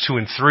chapters 2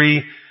 and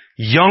 3.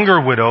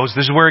 Younger widows,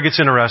 this is where it gets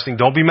interesting.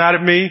 Don't be mad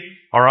at me,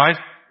 all right?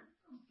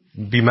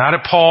 Be mad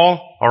at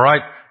Paul, all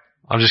right?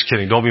 I'm just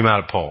kidding. Don't be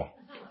mad at Paul.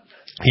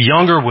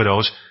 Younger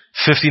widows,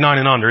 59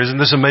 and under. Isn't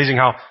this amazing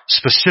how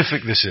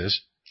specific this is?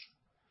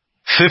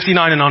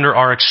 59 and under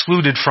are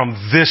excluded from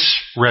this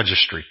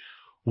registry.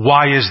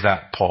 Why is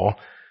that, Paul?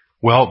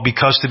 Well,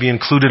 because to be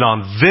included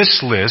on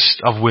this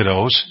list of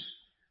widows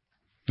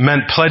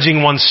meant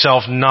pledging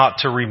oneself not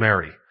to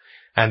remarry.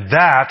 And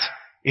that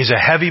is a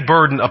heavy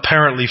burden,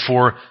 apparently,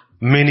 for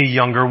many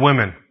younger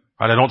women.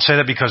 Right? I don't say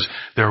that because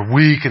they're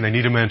weak and they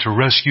need a man to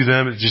rescue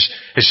them.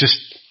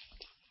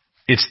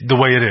 It's the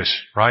way it is,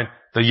 right?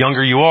 The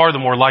younger you are, the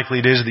more likely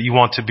it is that you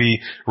want to be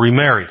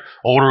remarried.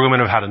 Older women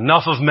have had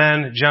enough of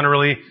men,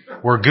 generally.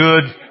 We're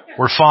good.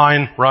 We're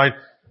fine, right?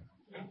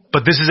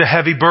 But this is a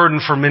heavy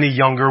burden for many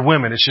younger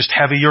women. It's just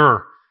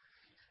heavier.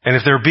 And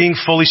if they're being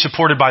fully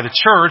supported by the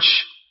church,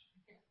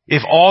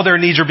 if all their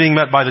needs are being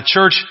met by the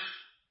church,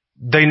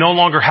 they no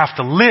longer have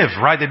to live,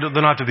 right? They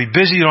don't have to be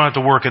busy. They don't have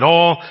to work at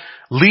all.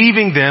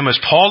 Leaving them, as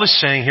Paul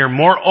is saying here,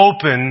 more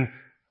open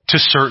to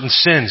certain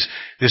sins.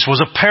 This was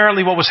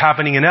apparently what was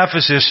happening in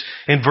Ephesus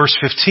in verse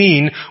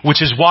 15,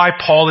 which is why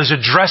Paul is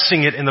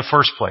addressing it in the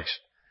first place.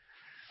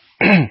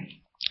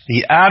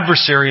 The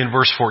adversary in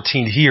verse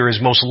 14 here is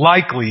most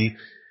likely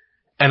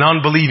an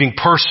unbelieving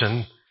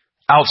person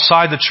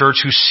outside the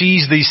church who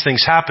sees these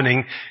things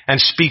happening and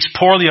speaks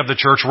poorly of the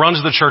church,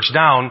 runs the church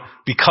down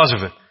because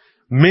of it.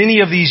 Many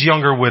of these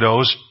younger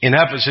widows in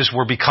Ephesus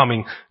were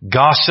becoming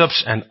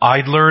gossips and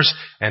idlers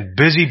and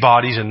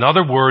busybodies. In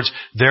other words,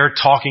 they're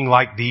talking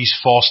like these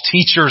false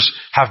teachers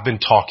have been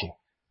talking.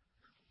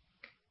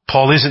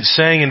 Paul isn't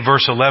saying in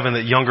verse 11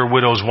 that younger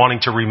widows wanting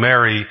to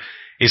remarry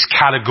is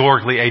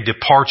categorically a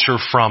departure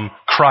from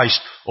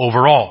Christ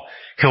overall.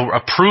 He'll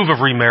approve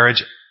of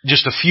remarriage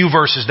just a few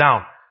verses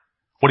down.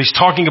 What he's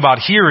talking about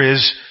here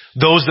is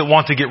those that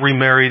want to get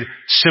remarried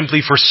simply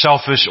for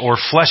selfish or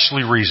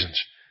fleshly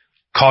reasons,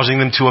 causing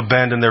them to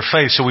abandon their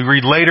faith. So we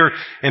read later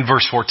in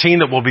verse 14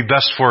 that will be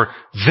best for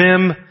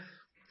them,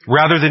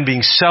 rather than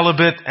being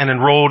celibate and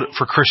enrolled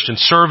for Christian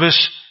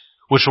service,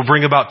 which will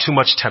bring about too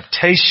much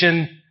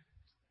temptation.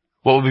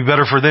 What will be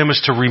better for them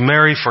is to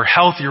remarry for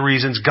healthier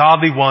reasons,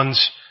 godly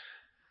ones,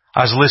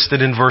 as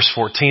listed in verse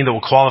 14, that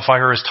will qualify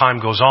her as time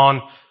goes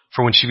on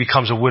for when she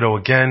becomes a widow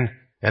again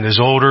and is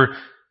older.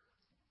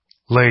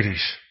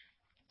 Ladies,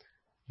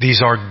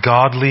 these are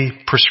godly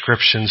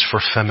prescriptions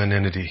for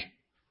femininity.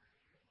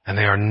 And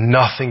they are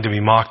nothing to be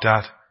mocked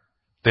at.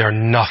 They are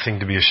nothing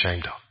to be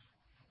ashamed of.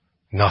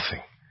 Nothing.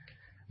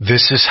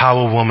 This is how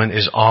a woman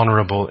is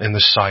honorable in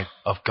the sight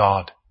of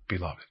God,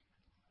 beloved.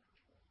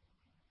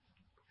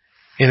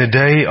 In a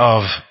day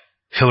of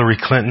Hillary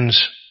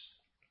Clinton's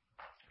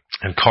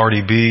and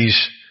Cardi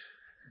B's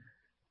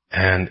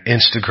and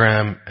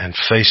Instagram and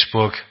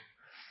Facebook,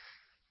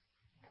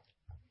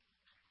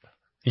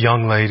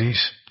 young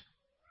ladies,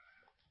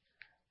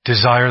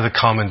 desire the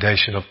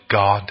commendation of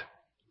God,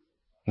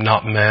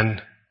 not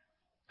men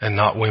and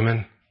not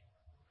women.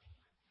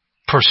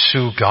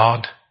 Pursue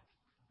God.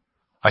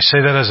 I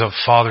say that as a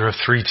father of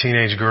 3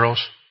 teenage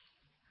girls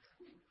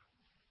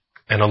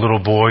and a little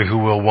boy who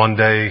will one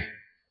day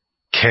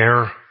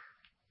care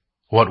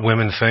what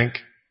women think.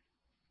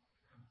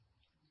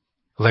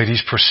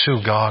 Ladies,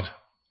 pursue God.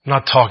 I'm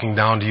not talking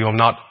down to you. I'm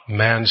not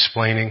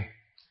mansplaining.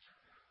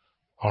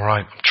 All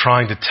right. I'm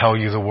trying to tell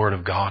you the Word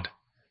of God.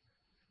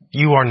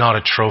 You are not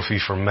a trophy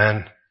for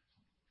men.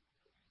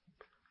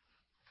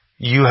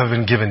 You have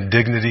been given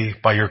dignity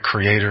by your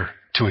Creator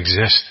to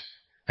exist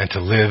and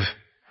to live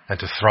and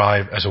to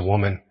thrive as a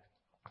woman.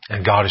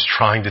 And God is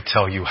trying to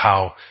tell you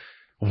how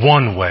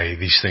one way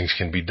these things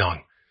can be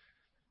done.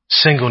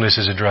 Singleness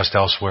is addressed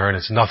elsewhere, and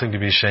it's nothing to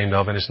be ashamed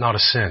of, and it's not a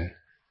sin.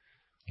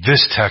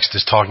 This text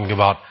is talking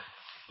about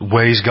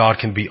ways God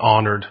can be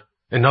honored.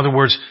 In other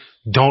words,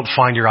 don't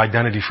find your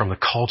identity from the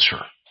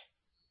culture.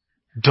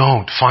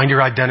 Don't. Find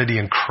your identity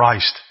in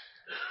Christ.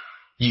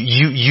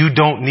 You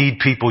don't need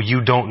people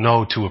you don't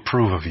know to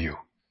approve of you.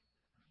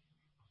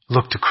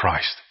 Look to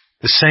Christ.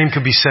 The same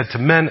could be said to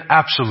men,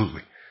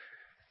 absolutely.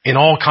 In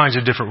all kinds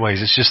of different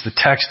ways. It's just the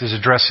text is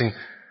addressing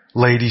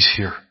ladies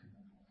here.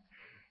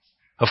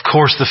 Of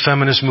course, the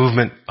feminist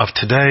movement of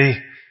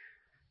today,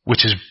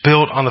 which is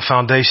built on the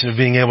foundation of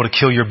being able to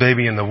kill your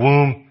baby in the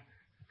womb,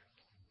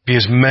 be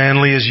as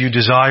manly as you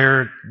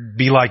desire,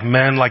 be like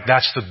men, like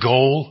that's the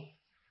goal.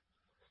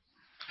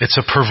 It's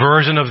a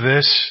perversion of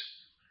this.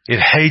 It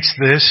hates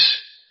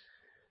this.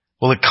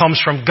 Well, it comes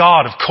from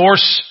God. Of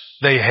course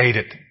they hate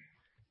it.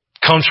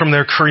 It comes from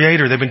their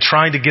Creator. They've been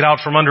trying to get out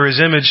from under His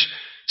image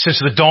since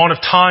the dawn of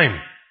time.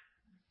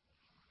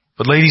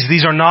 But ladies,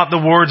 these are not the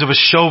words of a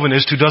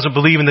chauvinist who doesn't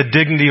believe in the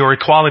dignity or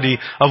equality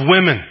of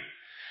women.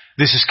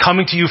 This is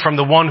coming to you from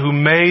the one who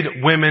made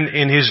women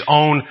in His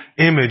own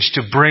image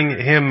to bring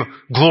Him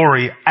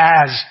glory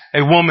as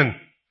a woman.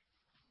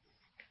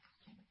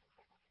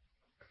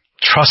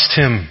 Trust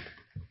Him,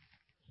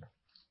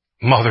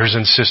 mothers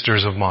and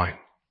sisters of mine.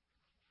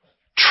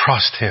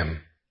 Trust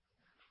Him.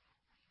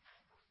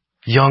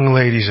 Young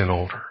ladies and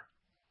older.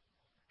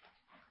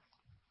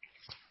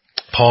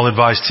 Paul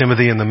advised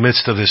Timothy in the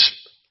midst of this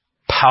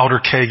powder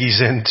keg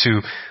he's in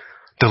to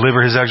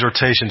deliver his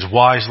exhortations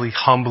wisely,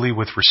 humbly,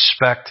 with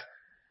respect,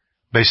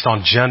 based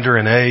on gender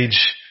and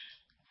age.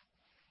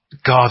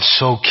 God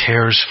so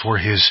cares for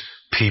His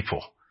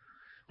people.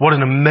 What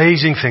an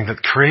amazing thing that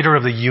the Creator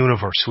of the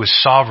universe, who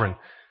is sovereign,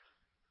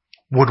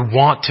 would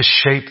want to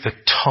shape the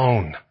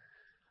tone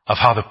of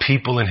how the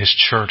people in His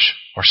church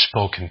are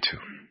spoken to.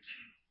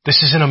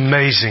 This is an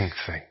amazing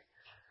thing.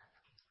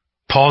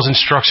 Paul's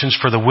instructions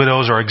for the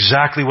widows are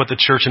exactly what the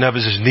church in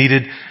Ephesus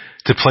needed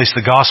to place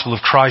the gospel of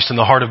Christ in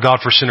the heart of God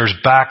for sinners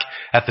back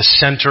at the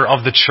center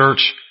of the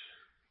church.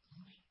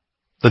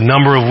 The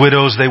number of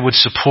widows they would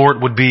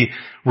support would be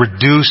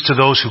reduced to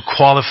those who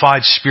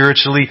qualified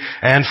spiritually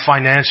and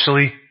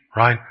financially,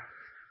 right?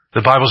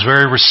 The Bible's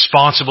very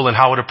responsible in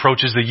how it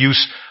approaches the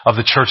use of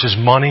the church's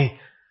money.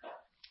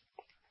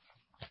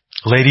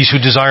 Ladies who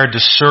desired to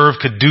serve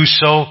could do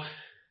so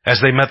as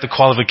they met the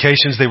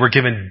qualifications. They were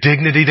given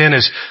dignity then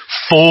as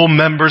full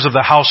members of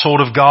the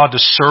household of God to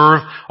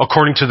serve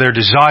according to their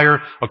desire,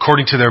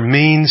 according to their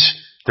means,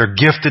 their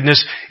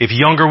giftedness. If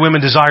younger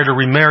women desire to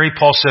remarry,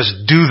 Paul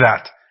says, do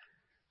that.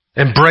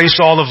 Embrace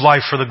all of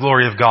life for the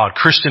glory of God.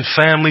 Christian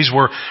families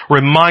were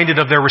reminded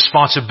of their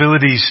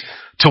responsibilities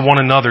to one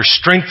another,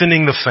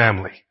 strengthening the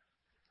family,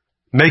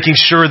 making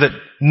sure that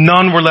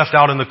none were left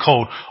out in the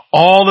cold.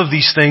 All of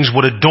these things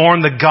would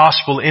adorn the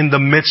gospel in the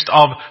midst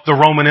of the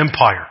Roman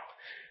Empire.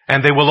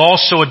 And they will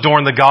also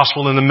adorn the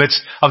gospel in the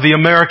midst of the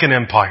American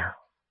Empire.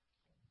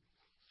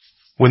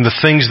 When the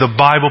things the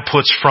Bible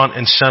puts front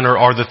and center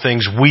are the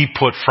things we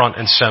put front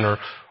and center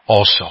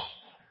also.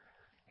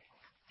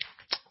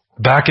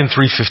 Back in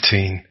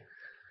 3:15,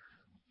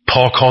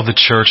 Paul called the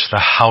church the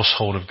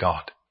household of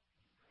God.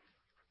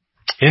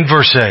 In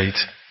verse 8,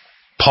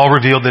 Paul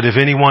revealed that if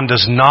anyone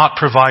does not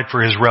provide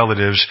for his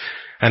relatives,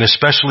 and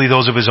especially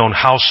those of his own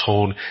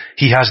household,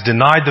 he has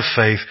denied the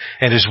faith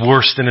and is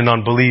worse than an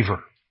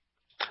unbeliever.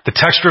 The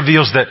text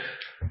reveals that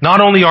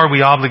not only are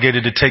we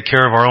obligated to take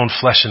care of our own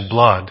flesh and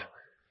blood,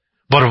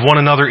 but of one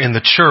another in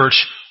the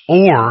church,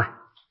 or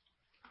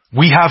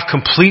we have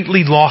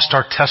completely lost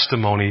our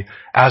testimony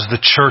as the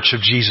church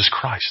of Jesus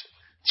Christ.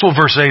 That's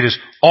what verse 8 is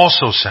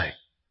also saying.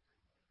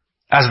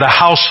 As the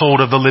household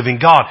of the living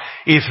God.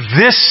 If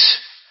this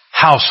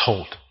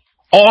household,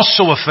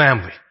 also a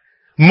family,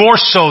 more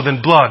so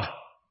than blood,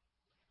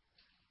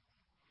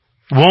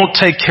 won't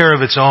take care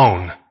of its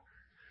own,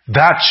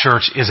 that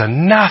church is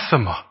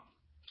anathema.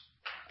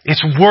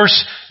 It's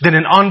worse than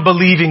an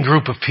unbelieving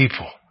group of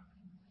people.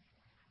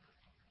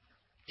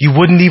 You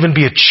wouldn't even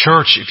be a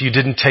church if you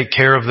didn't take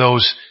care of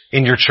those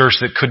in your church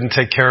that couldn't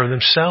take care of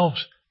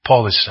themselves,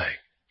 Paul is saying.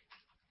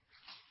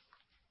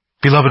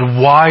 Beloved,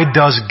 why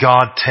does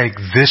God take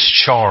this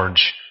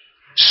charge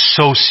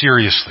so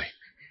seriously?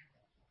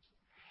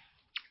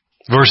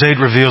 Verse 8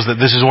 reveals that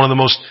this is one of the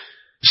most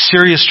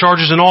serious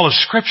charges in all of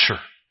Scripture.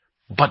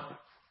 But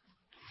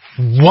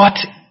what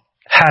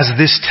has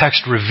this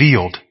text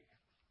revealed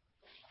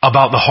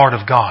about the heart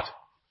of God?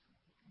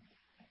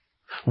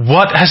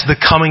 What has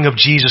the coming of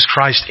Jesus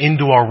Christ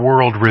into our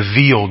world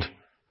revealed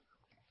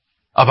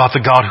about the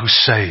God who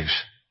saves?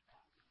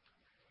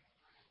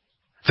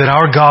 That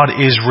our God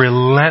is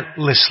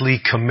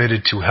relentlessly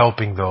committed to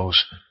helping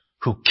those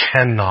who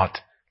cannot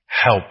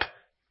help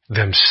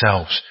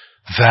themselves.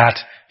 That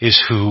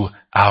is who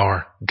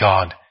our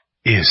God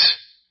is.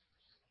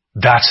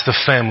 That's the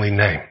family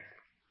name.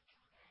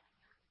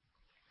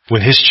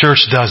 When His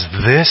church does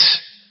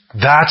this,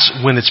 that's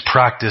when its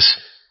practice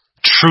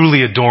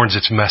truly adorns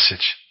its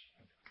message.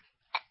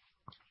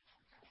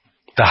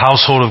 The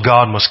household of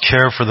God must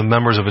care for the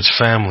members of its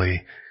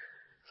family,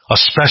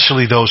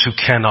 especially those who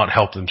cannot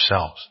help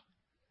themselves.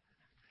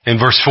 In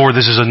verse 4,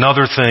 this is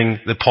another thing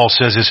that Paul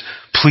says is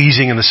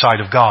pleasing in the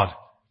sight of God.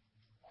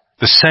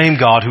 The same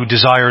God who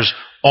desires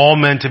all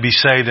men to be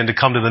saved and to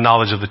come to the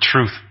knowledge of the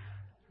truth.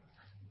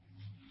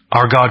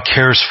 Our God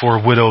cares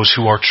for widows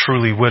who are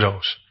truly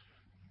widows.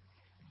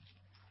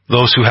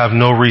 Those who have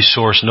no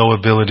resource, no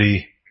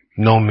ability,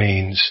 no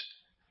means.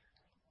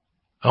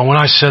 And when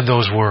I said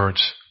those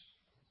words,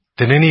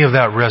 did any of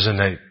that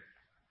resonate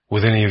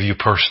with any of you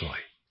personally.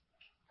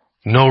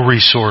 No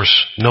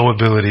resource, no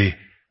ability,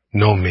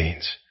 no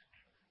means.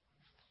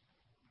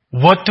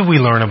 What do we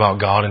learn about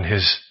God and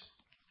His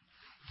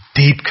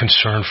deep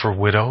concern for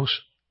widows?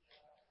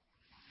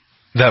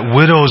 That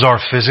widows are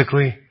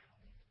physically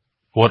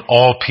what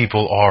all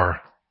people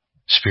are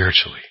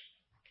spiritually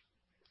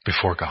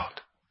before God.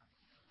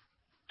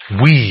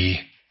 We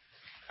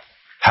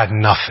had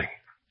nothing.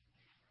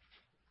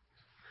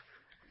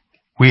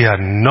 We had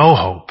no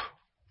hope.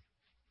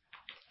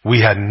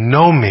 We had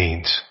no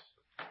means,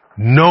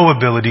 no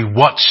ability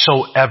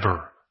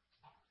whatsoever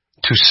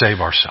to save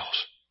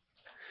ourselves.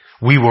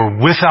 We were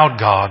without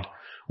God,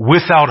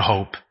 without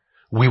hope.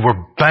 We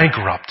were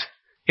bankrupt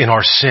in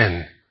our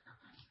sin.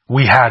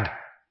 We had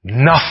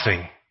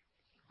nothing.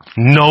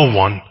 No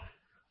one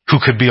who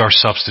could be our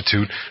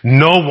substitute.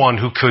 No one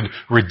who could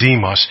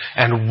redeem us.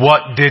 And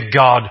what did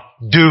God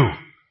do?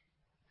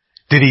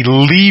 Did He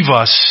leave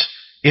us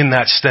in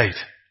that state?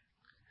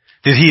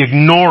 Did He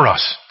ignore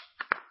us?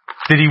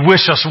 Did He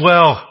wish us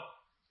well?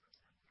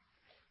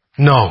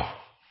 No.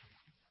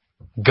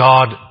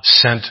 God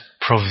sent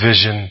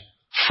provision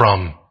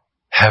from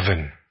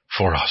heaven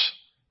for us.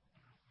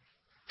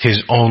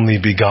 His only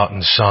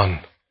begotten Son.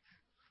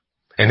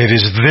 And it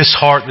is this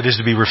heart that is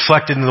to be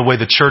reflected in the way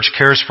the church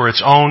cares for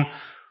its own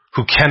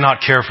who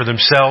cannot care for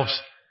themselves.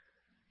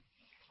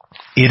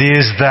 It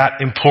is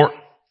that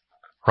important,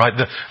 right?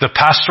 The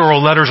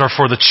pastoral letters are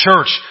for the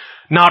church,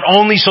 not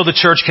only so the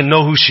church can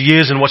know who she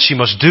is and what she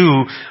must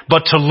do,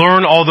 but to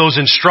learn all those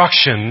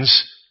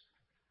instructions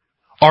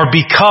are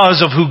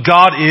because of who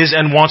God is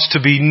and wants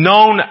to be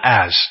known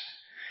as.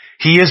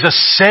 He is the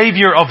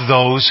Savior of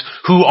those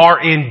who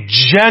are in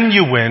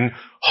genuine,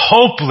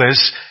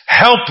 hopeless,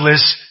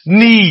 helpless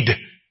need.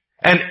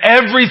 And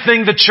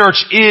everything the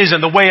church is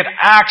and the way it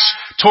acts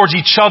towards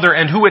each other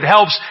and who it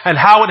helps and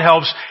how it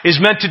helps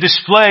is meant to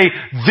display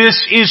this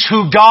is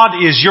who God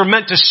is. You're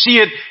meant to see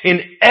it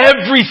in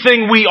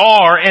everything we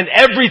are and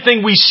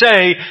everything we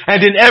say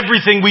and in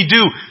everything we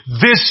do.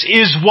 This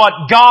is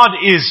what God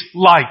is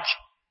like.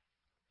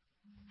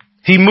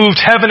 He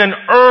moved heaven and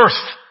earth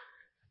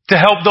to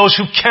help those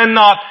who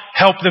cannot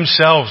help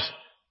themselves.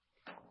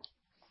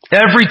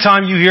 Every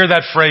time you hear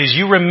that phrase,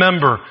 you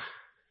remember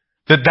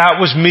that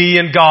was me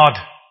and God.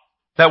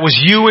 That was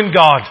you and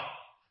God.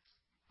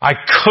 I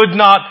could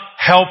not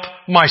help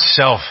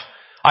myself.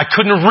 I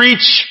couldn't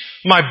reach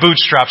my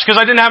bootstraps because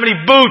I didn't have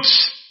any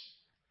boots.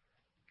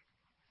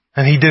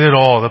 And He did it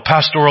all. The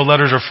pastoral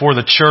letters are for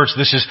the church.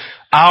 This is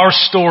our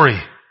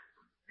story.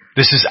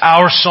 This is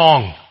our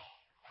song.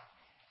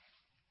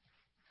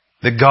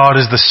 That God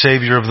is the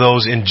Savior of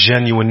those in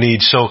genuine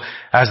need. So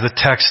as the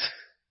text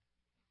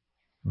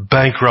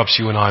bankrupts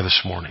you and I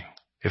this morning,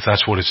 if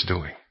that's what it's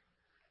doing,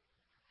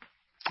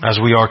 as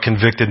we are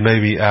convicted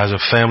maybe as a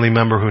family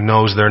member who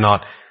knows they're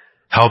not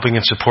helping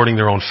and supporting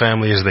their own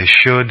family as they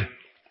should,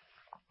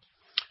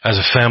 as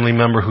a family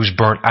member who's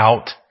burnt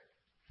out,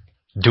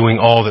 doing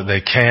all that they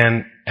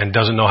can and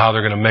doesn't know how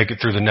they're going to make it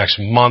through the next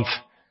month,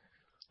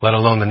 let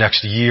alone the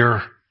next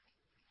year,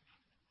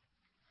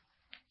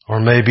 or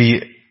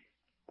maybe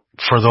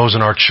for those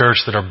in our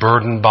church that are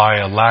burdened by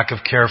a lack of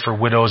care for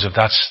widows, if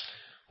that's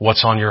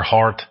what's on your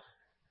heart,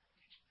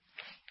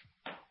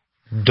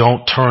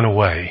 don't turn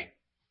away.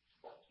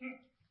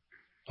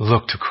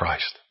 Look to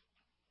Christ.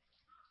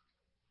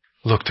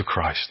 Look to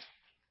Christ.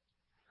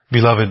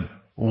 Beloved,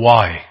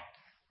 why?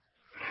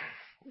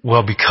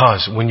 Well,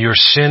 because when your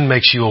sin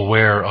makes you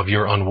aware of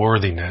your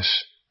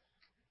unworthiness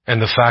and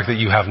the fact that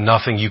you have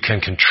nothing you can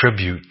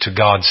contribute to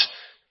God's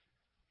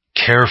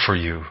care for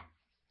you,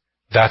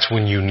 that's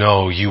when you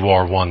know you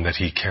are one that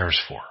He cares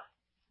for.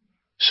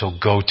 So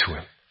go to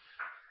Him.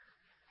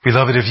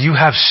 Beloved, if you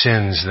have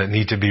sins that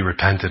need to be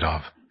repented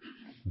of,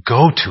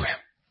 go to Him.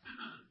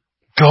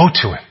 Go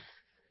to Him.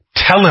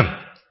 Tell Him,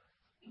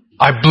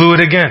 I blew it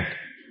again.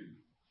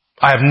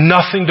 I have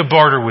nothing to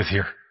barter with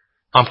here.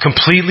 I'm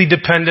completely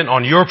dependent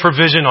on your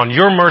provision, on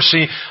your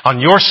mercy,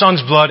 on your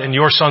Son's blood and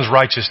your Son's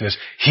righteousness.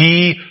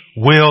 He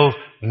will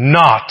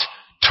not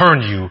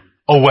turn you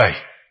away.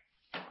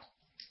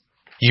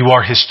 You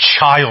are His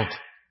child.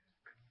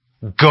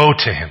 Go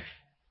to Him.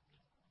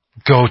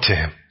 Go to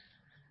Him.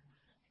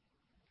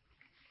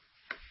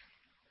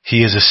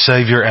 He is a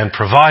Savior and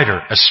provider,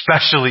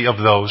 especially of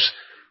those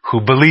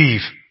who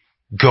believe.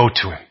 Go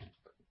to Him.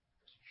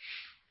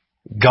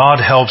 God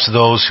helps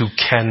those who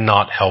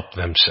cannot help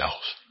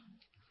themselves.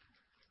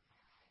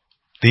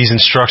 These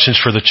instructions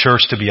for the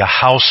church to be a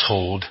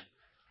household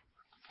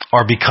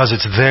are because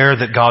it's there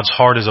that God's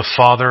heart as a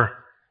father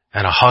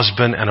and a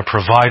husband and a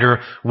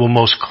provider will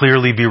most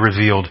clearly be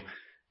revealed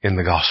in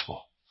the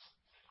gospel.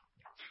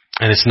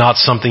 And it's not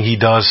something He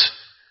does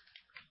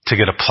to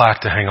get a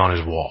plaque to hang on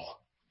His wall.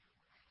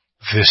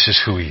 This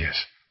is who He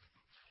is.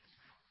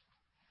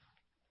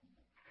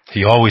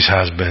 He always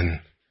has been,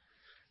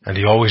 and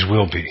He always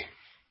will be.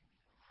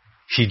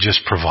 He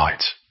just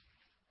provides,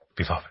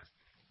 beloved.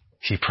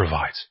 He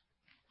provides.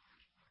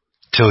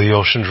 Till the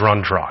oceans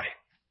run dry,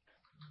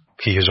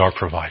 He is our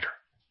provider.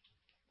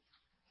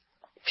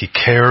 He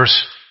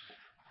cares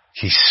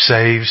He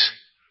saves,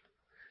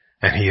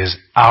 and He is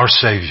our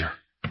Savior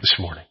this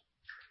morning.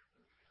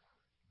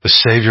 The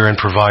Savior and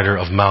provider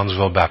of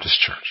Moundsville Baptist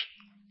Church.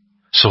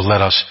 So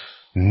let us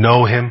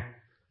know Him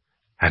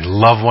and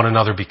love one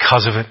another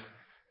because of it,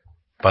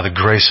 by the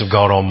grace of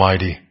God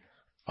Almighty,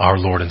 our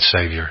Lord and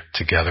Savior,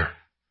 together.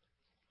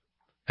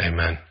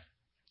 Amen.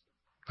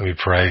 Let me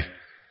pray.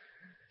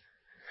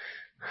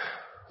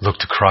 Look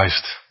to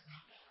Christ.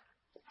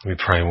 Let me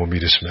pray and we'll be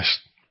dismissed.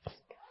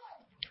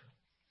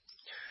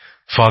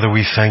 Father,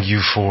 we thank You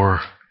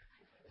for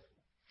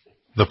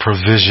the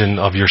provision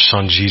of Your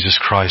Son, Jesus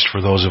Christ,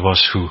 for those of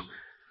us who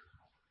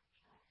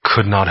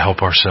could not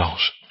help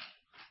ourselves.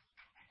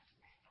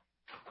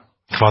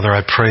 Father,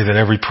 I pray that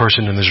every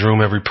person in this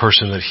room, every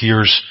person that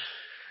hears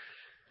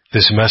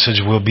this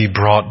message will be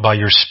brought by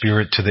Your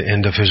Spirit to the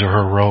end of his or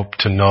her rope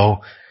to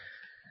know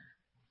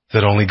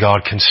that only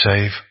God can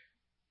save,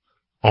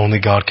 only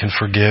God can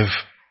forgive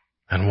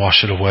and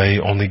wash it away,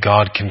 only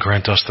God can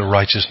grant us the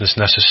righteousness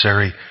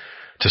necessary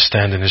to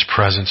stand in His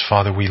presence.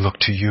 Father, we look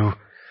to You.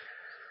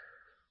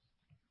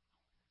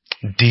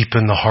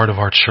 Deepen the heart of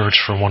our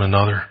church for one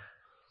another.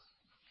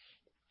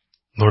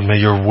 Lord, may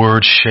Your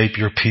word shape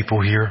Your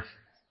people here.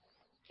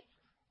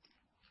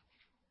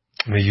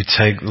 May You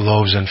take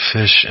loaves and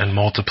fish and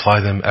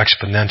multiply them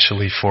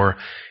exponentially for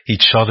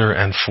each other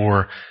and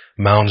for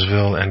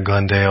Moundsville and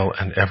Glendale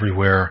and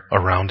everywhere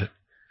around it.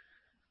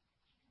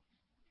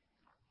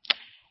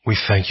 We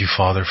thank You,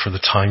 Father, for the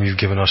time You've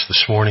given us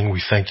this morning.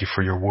 We thank You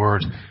for Your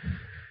word.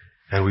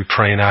 And we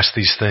pray and ask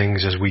these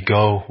things as we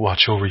go.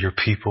 Watch over Your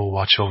people.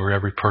 Watch over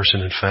every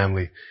person and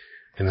family.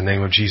 In the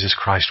name of Jesus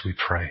Christ we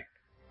pray.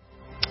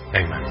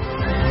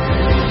 Amen.